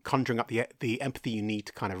 conjuring up the empathy you need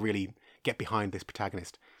to kind of really get behind this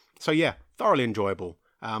protagonist. So yeah, thoroughly enjoyable.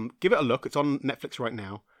 Give it a look. It's on Netflix right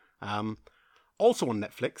now. Also on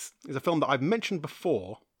Netflix is a film that I've mentioned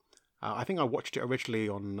before, I think I watched it originally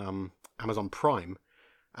on Amazon Prime.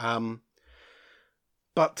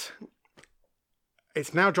 But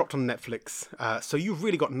it's now dropped on Netflix, so you've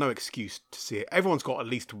really got no excuse to see it. Everyone's got at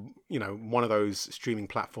least, one of those streaming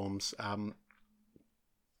platforms.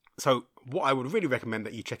 So what I would really recommend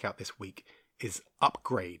that you check out this week is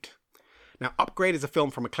Upgrade. Now, Upgrade is a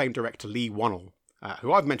film from acclaimed director Leigh Whannell,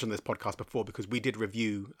 who I've mentioned on this podcast before because we did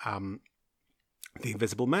review The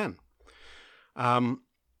Invisible Man.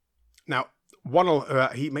 Now,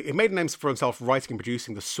 Whannell, he made names for himself writing and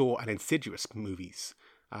producing the Saw and Insidious movies.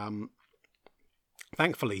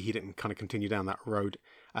 Thankfully, he didn't kind of continue down that road.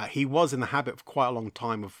 He was in the habit for quite a long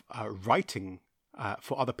time of writing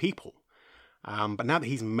for other people. But now that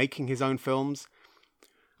he's making his own films,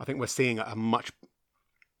 I think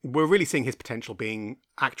we're really seeing his potential being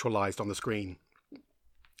actualized on the screen.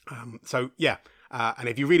 And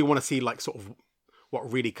if you really want to see like sort of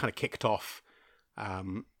what really kind of kicked off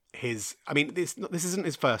this isn't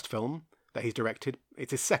his first film that he's directed.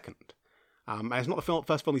 It's his second. And it's not the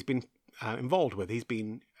first film he's been involved with. He's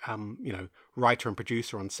been, writer and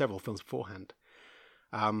producer on several films beforehand.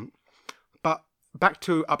 But back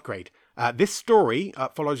to Upgrade. This story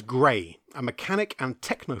follows Gray, a mechanic and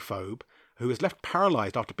technophobe who is left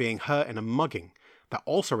paralysed after being hurt in a mugging that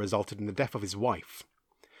also resulted in the death of his wife.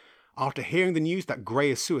 After hearing the news that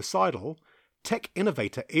Gray is suicidal, tech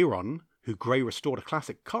innovator Eron, who Gray restored a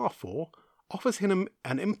classic car for, offers him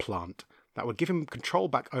an implant that would give him control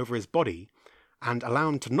back over his body and allow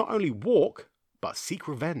him to not only walk, but seek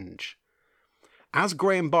revenge. As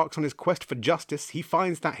Gray embarks on his quest for justice, he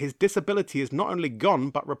finds that his disability is not only gone,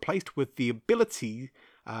 but replaced with abilities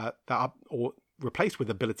that are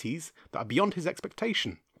beyond his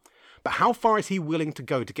expectation. But how far is he willing to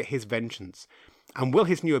go to get his vengeance? And will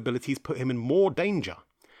his new abilities put him in more danger?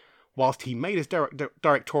 Whilst he made his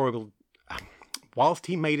directorial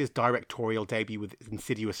debut with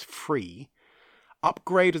Insidious 3,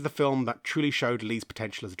 Upgrade is the film that truly showed Leigh's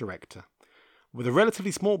potential as a director. With a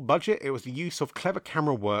relatively small budget, it was the use of clever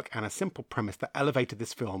camera work and a simple premise that elevated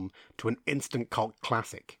this film to an instant cult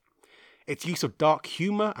classic. Its use of dark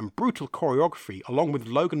humour and brutal choreography, along with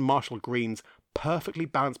Logan Marshall Green's perfectly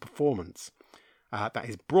balanced performance, that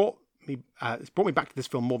has brought me back to this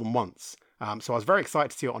film more than once. So I was very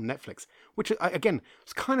excited to see it on Netflix, which, again,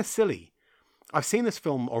 was kind of silly. I've seen this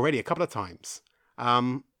film already a couple of times.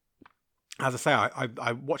 As I say,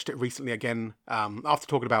 I watched it recently again after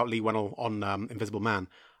talking about Leigh Whannell on Invisible Man.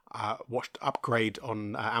 Watched Upgrade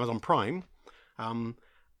on Amazon Prime.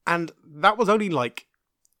 And that was only like,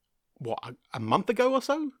 a month ago or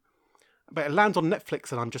so? But it lands on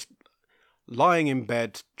Netflix and I'm just lying in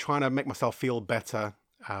bed trying to make myself feel better.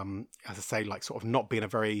 As I say, like sort of not being a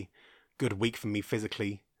very good week for me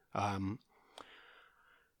physically.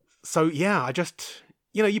 So yeah, I just,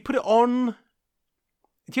 you put it on.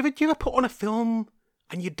 Do you ever put on a film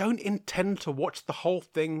and you don't intend to watch the whole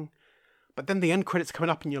thing, but then the end credits coming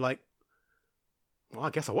up and you're like, well,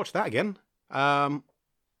 I guess I'll watch that again. There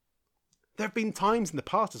have been times in the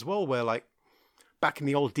past as well where, like, back in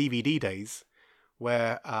the old DVD days,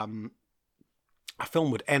 where a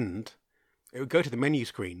film would end, it would go to the menu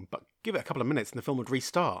screen, but give it a couple of minutes and the film would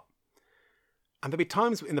restart. And there'd be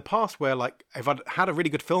times in the past where, like, if I'd had a really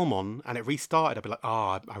good film on and it restarted, I'd be like,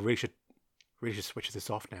 I really should switch this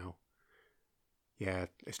off now. Yeah,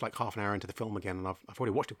 it's like half an hour into the film again, and I've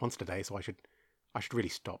already watched it once today, so I should really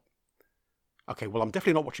stop. Okay, well, I'm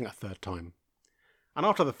definitely not watching it a third time. And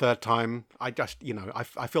after the third time, I just,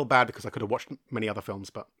 I feel bad because I could have watched many other films,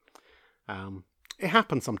 but it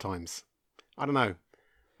happens sometimes. I don't know.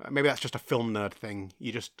 Maybe that's just a film nerd thing.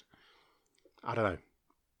 I don't know.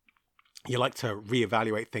 You like to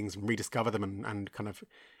reevaluate things and rediscover them and kind of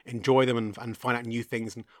enjoy them and find out new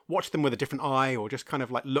things and watch them with a different eye, or just kind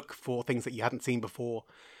of like look for things that you hadn't seen before.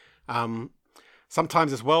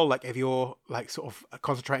 Sometimes as well, like if you're like sort of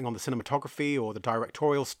concentrating on the cinematography or the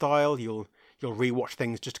directorial style, you'll rewatch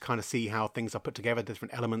things just to kind of see how things are put together, the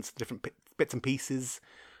different elements, the different bits and pieces,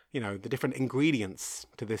 the different ingredients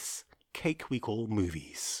to this cake we call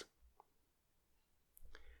movies.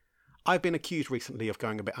 I've been accused recently of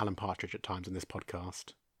going a bit Alan Partridge at times in this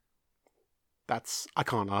podcast. I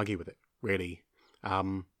can't argue with it, really.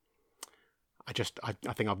 I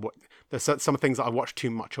think there's some things that I watched too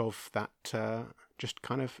much of that just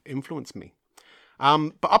kind of influenced me.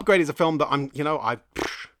 But Upgrade is a film that I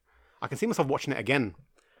can see myself watching it again.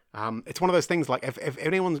 It's one of those things, like if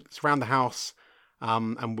anyone's around the house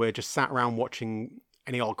and we're just sat around watching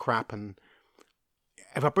any old crap, and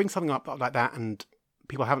if I bring something up like that and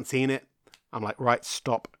people haven't seen it, I'm like, right,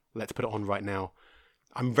 stop, let's put it on right now.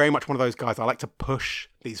 I'm very much one of those guys. I like to push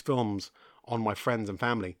these films on my friends and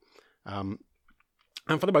family. And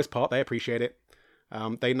for the most part, they appreciate it.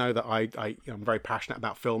 They know that I'm very passionate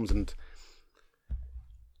about films, and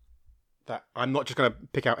that I'm not just going to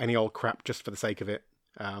pick out any old crap just for the sake of it.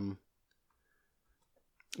 Not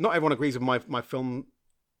everyone agrees with my film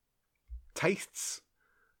tastes,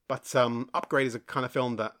 but Upgrade is a kind of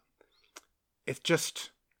film that it's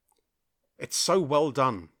so well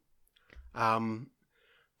done.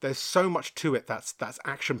 There's so much to it that's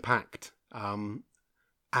action packed, and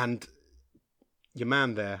your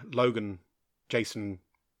man there, Jason,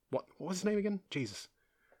 what was his name again? Jesus,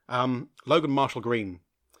 Logan Marshall Green.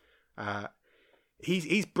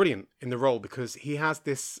 He's brilliant in the role because he has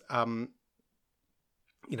this, at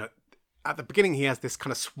the beginning he has this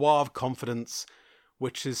kind of suave confidence,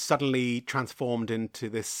 which is suddenly transformed into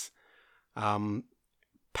this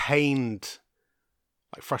pained,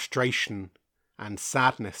 like, frustration and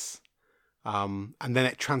sadness, and then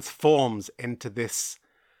it transforms into this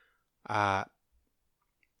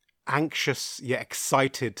anxious yet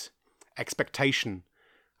excited expectation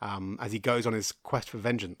as he goes on his quest for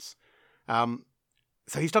vengeance.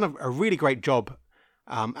 So he's done a really great job,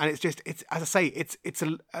 and it's as I say, it's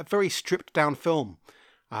a very stripped down film.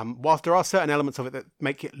 Whilst there are certain elements of it that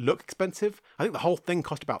make it look expensive, I think the whole thing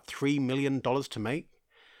cost about $3 million to make,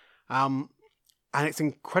 and it's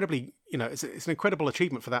incredibly, it's an incredible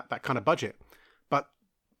achievement for that kind of budget. But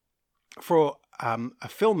for a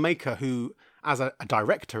filmmaker who, as a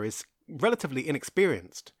director, is relatively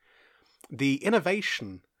inexperienced, the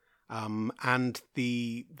innovation and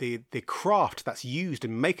the craft that's used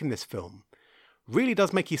in making this film really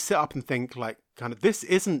does make you sit up and think, like, kind of, this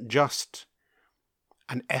isn't just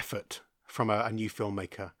an effort from a new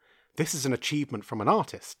filmmaker. This is an achievement from an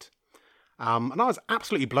artist. And I was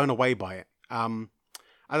absolutely blown away by it.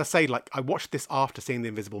 As I say, like, I watched this after seeing The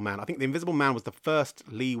Invisible Man. I think The Invisible Man was the first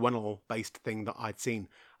Leigh Whannell-based thing that I'd seen.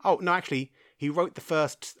 Oh, no, actually, he wrote the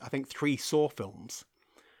first, I think, 3 Saw films.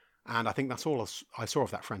 And I think that's all I saw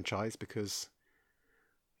of that franchise because,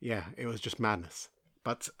 yeah, it was just madness.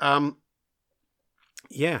 But, as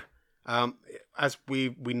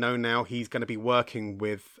we know now, he's going to be working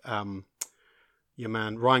with your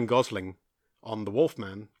man Ryan Gosling on The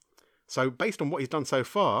Wolfman. So based on what he's done so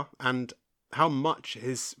far and how much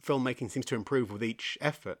his filmmaking seems to improve with each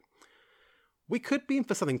effort, we could be in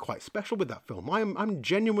for something quite special with that film. I'm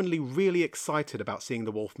genuinely really excited about seeing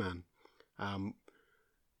The Wolfman.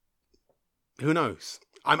 Who knows?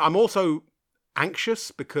 I'm also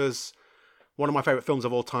anxious because one of my favourite films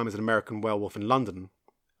of all time is An American Werewolf in London.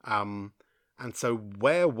 And so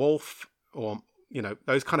werewolf, or,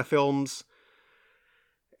 those kind of films,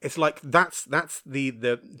 it's like that's the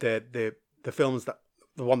films that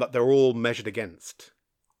the one that they're all measured against.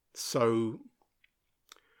 So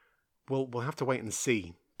we'll have to wait and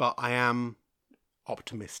see. But I am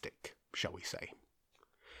optimistic, shall we say.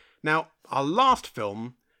 Now, our last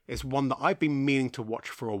film is one that I've been meaning to watch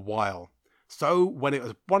for a while. So when it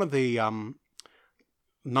was one of the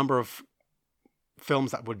number of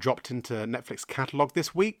films that were dropped into Netflix catalogue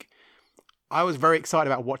this week, I was very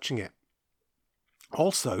excited about watching it.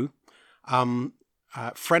 Also, a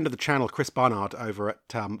friend of the channel, Chris Barnard, over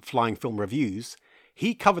at Flying Film Reviews,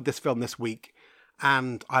 he covered this film this week,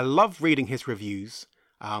 and I love reading his reviews.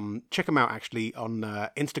 Check him out, actually, on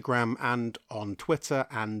Instagram and on Twitter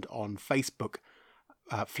and on Facebook.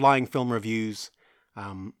 Flying Film Reviews.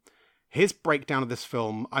 His breakdown of this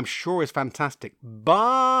film, I'm sure, is fantastic,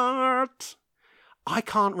 but I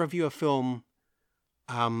can't review a film,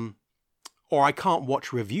 or I can't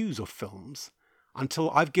watch reviews of films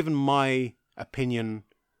until I've given my opinion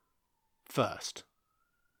first.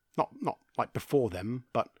 Not like before them,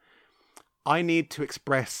 but I need to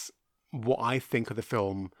express what I think of the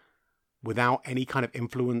film without any kind of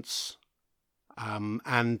influence.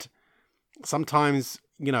 And sometimes,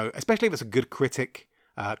 especially if it's a good critic,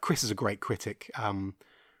 Chris is a great critic. So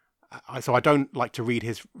I don't like to read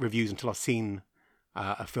his reviews until I've seen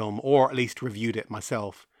a film, or at least reviewed it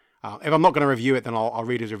myself. If I'm not going to review it, then I'll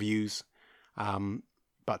read his reviews.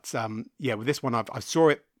 But with this one, I saw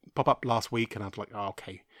it pop up last week, and I was like, oh,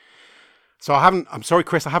 okay. So I'm sorry,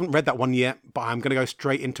 Chris, I haven't read that one yet, but I'm going to go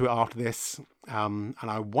straight into it after this. And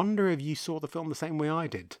I wonder if you saw the film the same way I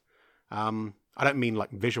did. I don't mean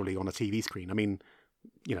like visually on a TV screen. I mean,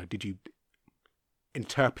 did you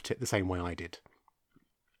interpret it the same way I did?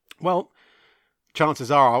 Well, chances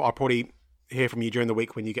are I'll probably hear from you during the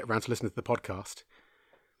week when you get around to listening to the podcast.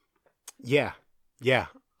 Yeah,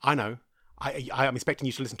 I know. I'm expecting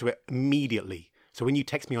you to listen to it immediately. So when you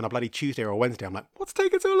text me on a bloody Tuesday or a Wednesday, I'm like, what's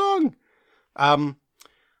taking so long?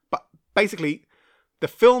 But basically, The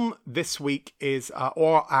film this week is,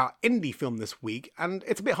 or our indie film this week, and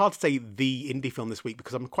it's a bit hard to say the indie film this week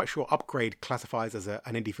because I'm quite sure Upgrade classifies as an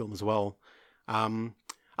indie film as well.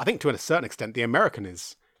 I think to a certain extent, The American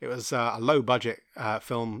is. It was a low-budget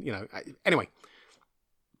film, you know. Anyway,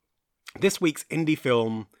 this week's indie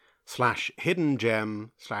film / hidden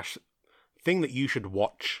gem / thing that you should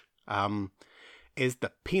watch is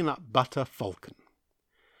The Peanut Butter Falcon.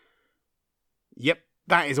 Yep,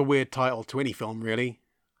 that is a weird title to any film, really.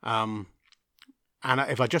 And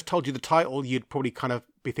if I just told you the title, you'd probably kind of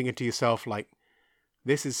be thinking to yourself, like,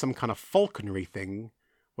 this is some kind of falconry thing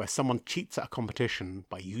where someone cheats at a competition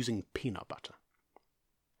by using peanut butter.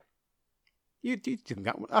 You think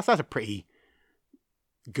that's a pretty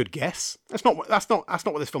good guess. That's not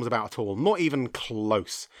what this film's about at all. Not even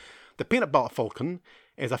close. The Peanut Butter Falcon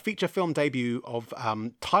is a feature film debut of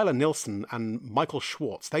Tyler Nilson and Michael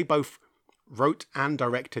Schwartz. They both wrote and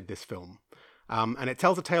directed this film. And it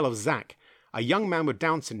tells the tale of Zach, a young man with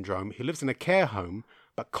Down syndrome who lives in a care home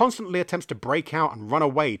but constantly attempts to break out and run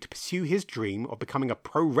away to pursue his dream of becoming a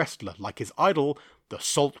pro wrestler like his idol, the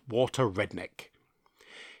saltwater redneck.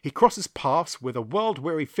 He crosses paths with a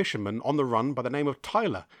world-weary fisherman on the run by the name of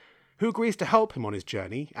Tyler, who agrees to help him on his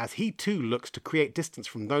journey as he too looks to create distance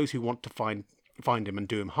from those who want to find him and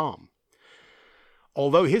do him harm.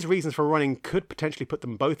 Although his reasons for running could potentially put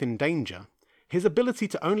them both in danger, his ability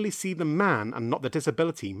to only see the man and not the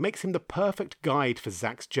disability makes him the perfect guide for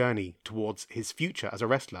Zach's journey towards his future as a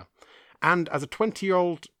wrestler. And as a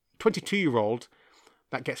 22-year-old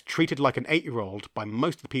that gets treated like an 8-year-old by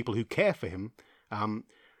most of the people who care for him,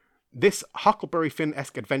 this Huckleberry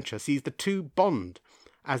Finn-esque adventure sees the two bond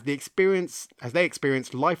as they experience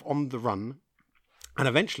life on the run, and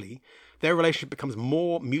eventually their relationship becomes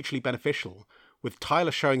more mutually beneficial, with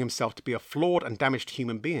Tyler showing himself to be a flawed and damaged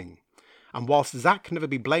human being. And whilst Zach can never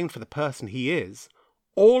be blamed for the person he is,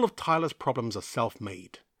 all of Tyler's problems are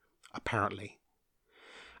self-made, apparently.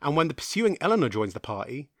 And when the pursuing Eleanor joins the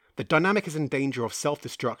party, the dynamic is in danger of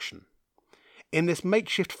self-destruction. In this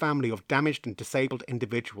makeshift family of damaged and disabled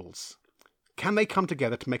individuals, can they come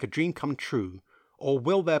together to make a dream come true, or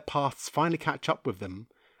will their paths finally catch up with them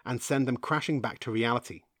and send them crashing back to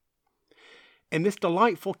reality? In this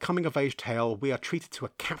delightful coming-of-age tale, we are treated to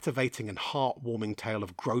a captivating and heartwarming tale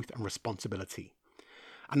of growth and responsibility.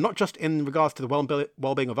 And not just in regards to the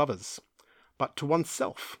well-being of others, but to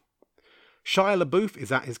oneself. Shia Labeouf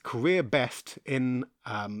is at his career best in,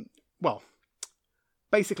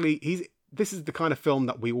 basically, this is the kind of film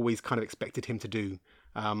that we always kind of expected him to do.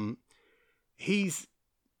 He's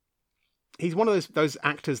one of those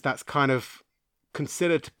actors that's kind of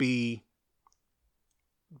considered to be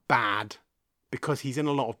bad because he's in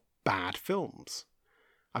a lot of bad films.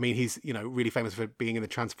 I mean, he's, really famous for being in the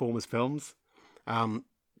Transformers films. But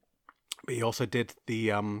he also did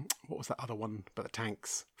the, what was that other one but the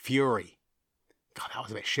tanks? Fury. God, that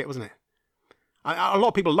was a bit shit, wasn't it? A lot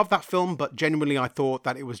of people love that film, but genuinely I thought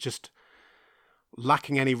that it was just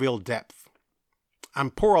lacking any real depth.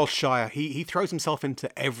 And poor old Shia, he throws himself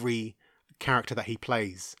into every character that he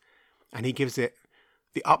plays, and he gives it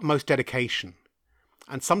the utmost dedication.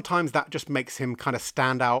 And sometimes that just makes him kind of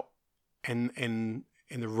stand out in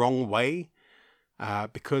the wrong way,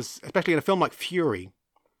 because especially in a film like Fury,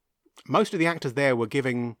 most of the actors there were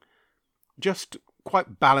giving just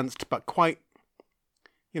quite balanced, but quite,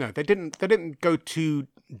 they didn't go too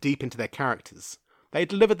deep into their characters. They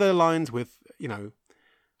delivered their lines with,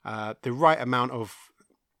 the right amount of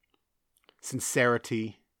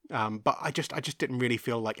sincerity. But I just didn't really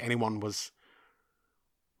feel like anyone was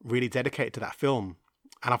really dedicated to that film.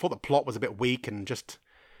 And I thought the plot was a bit weak and just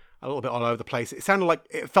a little bit all over the place. It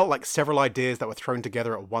felt like several ideas that were thrown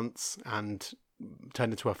together at once and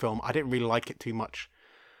turned into a film. I didn't really like it too much.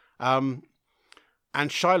 And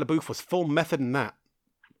Shia LaBeouf was full method in that,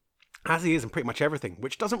 as he is in pretty much everything,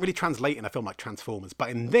 which doesn't really translate in a film like Transformers.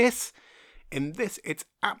 But in this, it's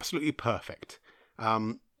absolutely perfect.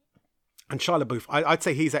 And Shia LaBeouf, I'd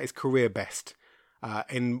say he's at his career best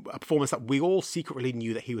in a performance that we all secretly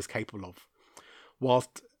knew that he was capable of.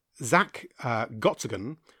 Whilst Zach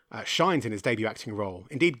Gottsagen shines in his debut acting role.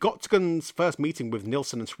 Indeed, Gottsagen's first meeting with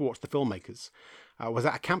Nilsson and Schwartz, the filmmakers, was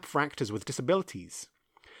at a camp for actors with disabilities.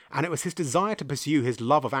 And it was his desire to pursue his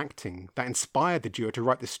love of acting that inspired the duo to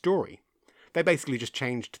write this story. They basically just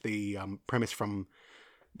changed the premise from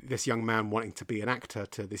this young man wanting to be an actor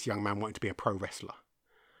to this young man wanting to be a pro wrestler.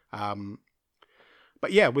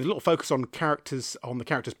 But yeah, with a little focus on the characters'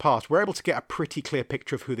 past, we're able to get a pretty clear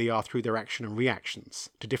picture of who they are through their action and reactions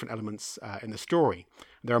to different elements in the story.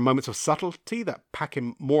 There are moments of subtlety that pack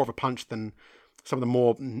in more of a punch than some of the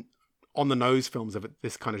more on-the-nose films of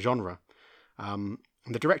this kind of genre.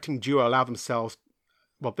 And the directing duo allow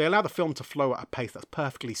they allow the film to flow at a pace that's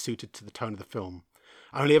perfectly suited to the tone of the film,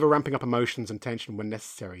 only ever ramping up emotions and tension when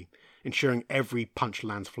necessary, ensuring every punch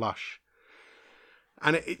lands flush.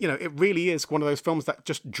 And it really is one of those films that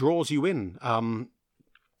just draws you in.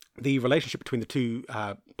 The relationship between the two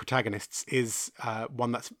protagonists is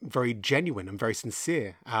one that's very genuine and very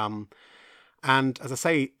sincere. And as I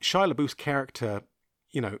say, Shia LaBeouf's character,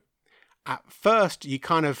 at first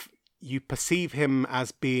you perceive him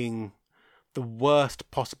as being the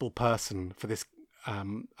worst possible person for this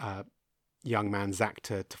young man, Zach,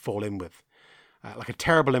 to fall in with. Like a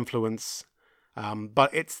terrible influence.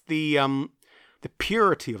 But it's the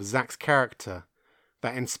purity of Zach's character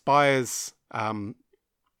that inspires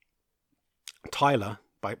Tyler,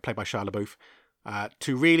 played by Shia LaBeouf,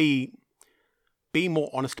 to really be more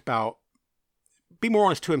honest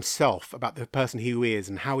to himself about the person he is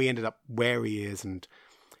and how he ended up where he is, and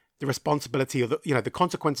the responsibility of the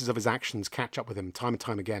consequences of his actions catch up with him time and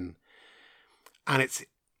time again. And it's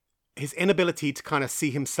his inability to kind of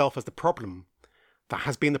see himself as the problem that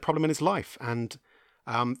has been the problem in his life. And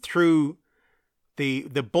through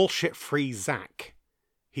the bullshit-free Zach,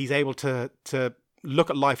 he's able to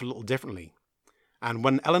look at life a little differently. And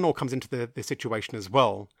when Eleanor comes into the situation as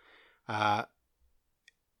well,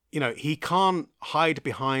 he can't hide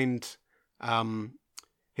behind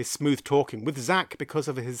his smooth talking with Zach because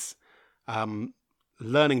of his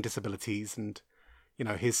learning disabilities and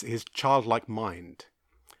his childlike mind.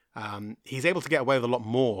 He's able to get away with a lot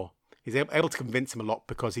more. He's able to convince him a lot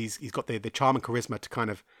because he's got the charm and charisma to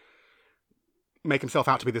kind of make himself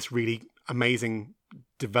out to be this really amazing,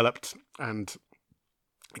 developed and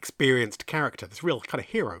experienced character, this real kind of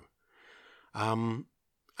hero. And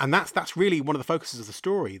that's really one of the focuses of the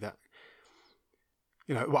story. That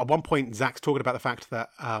at one point Zach's talking about the fact that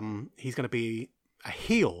he's going to be a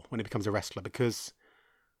heel when he becomes a wrestler because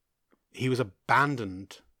he was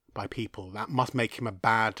abandoned by people. That must make him a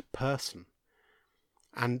bad person.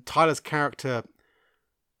 And Tyler's character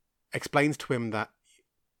explains to him that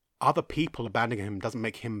other people abandoning him doesn't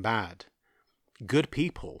make him bad. Good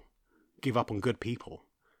people give up on good people.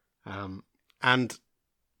 And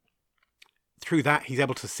through that, he's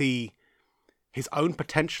able to see his own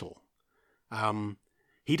potential.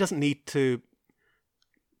 He doesn't need to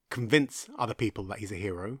convince other people that he's a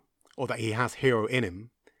hero or that he has hero in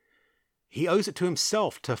him. He owes it to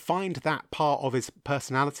himself to find that part of his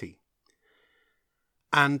personality.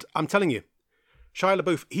 And I'm telling you, Shia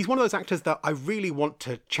LaBeouf, he's one of those actors that I really want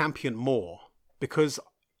to champion more because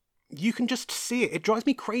you can just see it. It drives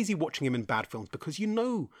me crazy watching him in bad films because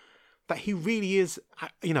that he really is,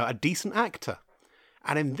 a decent actor.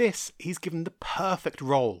 And in this, he's given the perfect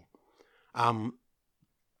role.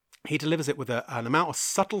 He delivers it with an amount of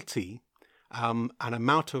subtlety, an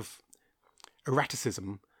amount of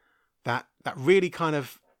erraticism that really kind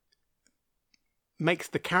of makes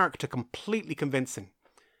the character completely convincing.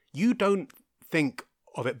 You don't think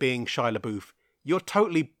of it being Shia LaBeouf. You're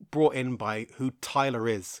totally brought in by who Tyler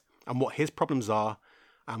is and what his problems are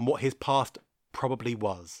and what his past probably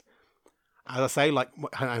was. As I say,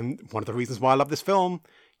 and one of the reasons why I love this film,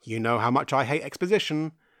 how much I hate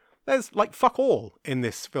exposition. There's fuck all in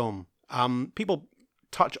this film. People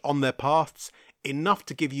touch on their pasts enough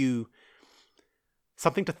to give you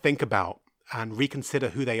something to think about and reconsider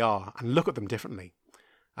who they are and look at them differently.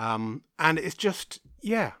 And it's just,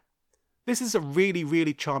 this is a really,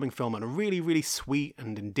 really charming film and a really, really sweet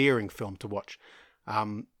and endearing film to watch.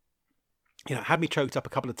 It had me choked up a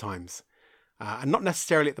couple of times. And not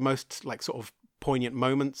necessarily at the most sort of poignant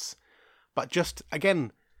moments, but just,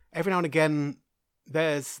 again, every now and again,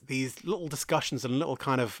 there's these little discussions and little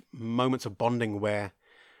kind of moments of bonding where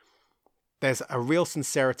there's a real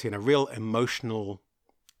sincerity and a real emotional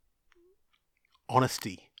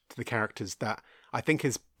honesty to the characters that I think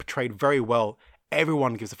is portrayed very well.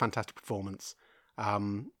 Everyone gives a fantastic performance.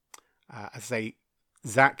 As I say,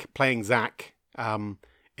 Zach playing Zach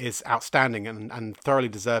is outstanding and thoroughly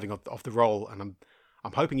deserving of the role, and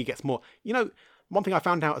I'm hoping he gets more. One thing I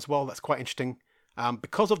found out as well that's quite interesting,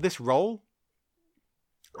 because of this role,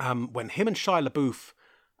 when him and Shia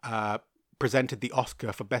LaBeouf presented the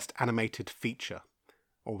Oscar for Best Animated Feature,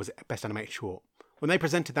 or was it Best Animated Short? When they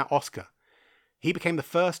presented that Oscar, he became the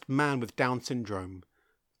first man with Down syndrome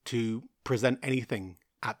to present anything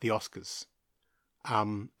at the Oscars.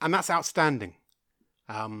 And that's outstanding.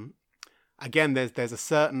 Again, there's a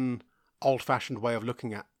certain old-fashioned way of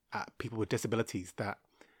looking at people with disabilities that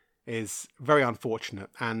is very unfortunate,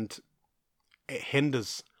 and it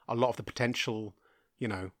hinders a lot of the potential,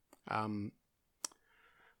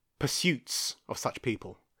 pursuits of such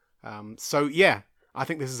people. So yeah, I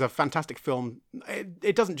think this is a fantastic film.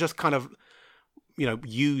 It doesn't just kind of,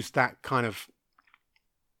 use that kind of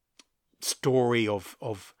story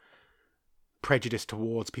of prejudice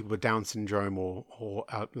towards people with Down syndrome or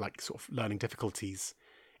like sort of learning difficulties.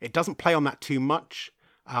 It doesn't play on that too much,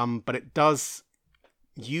 but it does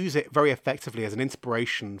use it very effectively as an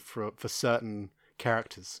inspiration for certain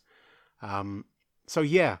characters. So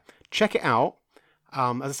yeah, check it out.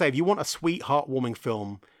 As I say, if you want a sweet, heartwarming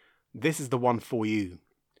film, this is the one for you.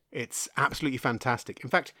 It's absolutely fantastic. In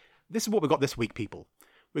fact, this is what we got this week, people.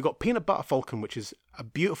 We've got Peanut Butter Falcon, which is a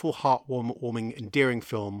beautiful, heartwarming, endearing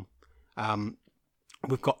film.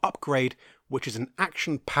 We've got Upgrade, which is an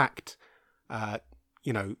action-packed,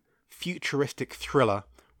 futuristic thriller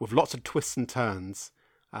with lots of twists and turns.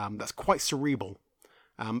 That's quite cerebral.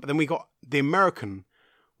 But then we got The American,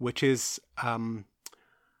 which is, a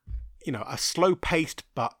slow-paced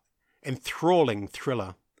but enthralling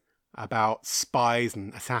thriller about spies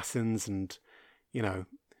and assassins and,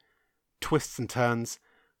 twists and turns.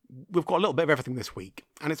 We've got a little bit of everything this week,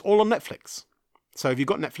 and it's all on Netflix. So if you've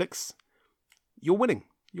got Netflix, you're winning.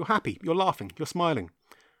 You're happy. You're laughing. You're smiling.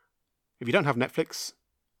 If you don't have Netflix,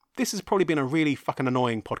 this has probably been a really fucking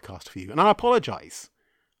annoying podcast for you. And I apologise.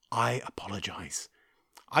 I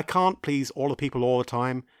can't please all the people all the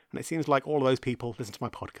time, and it seems like all of those people listen to my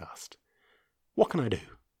podcast. What can I do?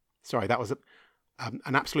 Sorry, that was an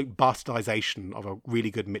absolute bastardization of a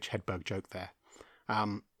really good Mitch Hedberg joke there.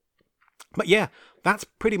 But yeah, that's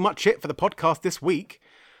pretty much it for the podcast this week.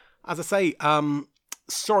 As I say,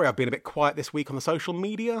 sorry I've been a bit quiet this week on the social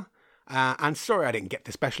media, and sorry I didn't get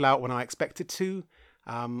the special out when I expected to.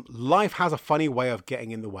 Life has a funny way of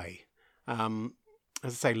getting in the way. As I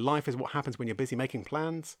say, life is what happens when you're busy making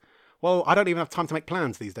plans. Well, I don't even have time to make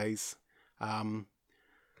plans these days.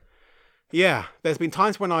 Yeah, there's been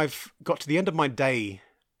times when I've got to the end of my day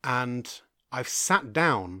and I've sat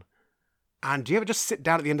down, and do you ever just sit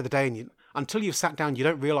down at the end of the day and until you've sat down, you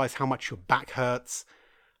don't realise how much your back hurts,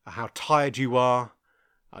 how tired you are,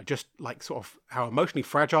 just like sort of how emotionally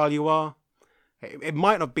fragile you are. It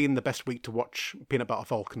might not have been the best week to watch Peanut Butter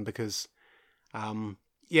Falcon because,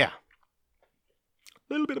 yeah, a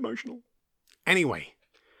little bit emotional. Anyway,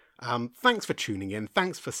 thanks for tuning in.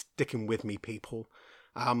 Thanks for sticking with me, people.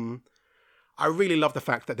 I really love the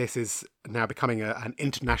fact that this is now becoming an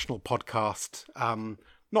international podcast.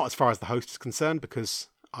 Not as far as the host is concerned, because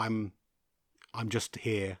I'm just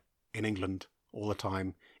here in England all the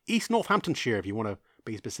time. East Northamptonshire, if you want to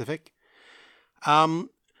be specific.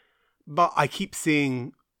 But I keep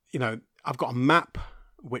seeing, I've got a map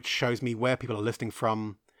which shows me where people are listening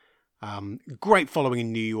from. Great following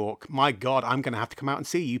in New York. My God, I'm going to have to come out and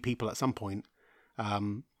see you people at some point.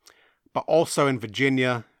 But also in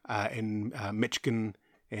Virginia, in Michigan,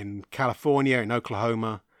 in California, in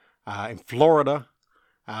Oklahoma, in Florida,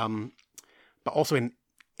 but also in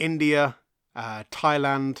India,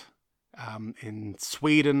 Thailand, in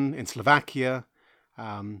Sweden, in Slovakia,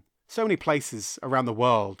 so many places around the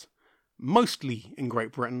world, mostly in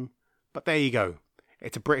Great Britain. But there you go.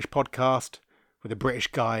 It's a British podcast with a British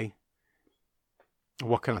guy.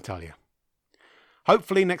 What can I tell you?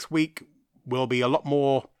 Hopefully next week we'll be a lot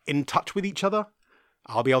more in touch with each other.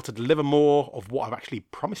 I'll be able to deliver more of what I've actually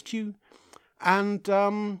promised you. And,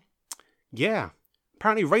 yeah,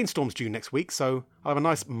 apparently rainstorm's due next week, so I'll have a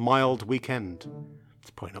nice mild weekend.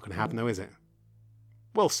 It's probably not going to happen though, is it?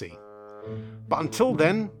 We'll see. But until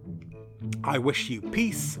then, I wish you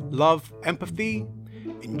peace, love, empathy.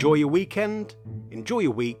 Enjoy your weekend, enjoy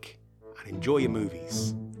your week, and enjoy your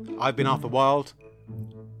movies. I've been Arthur Wilde,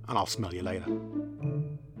 and I'll smell you later.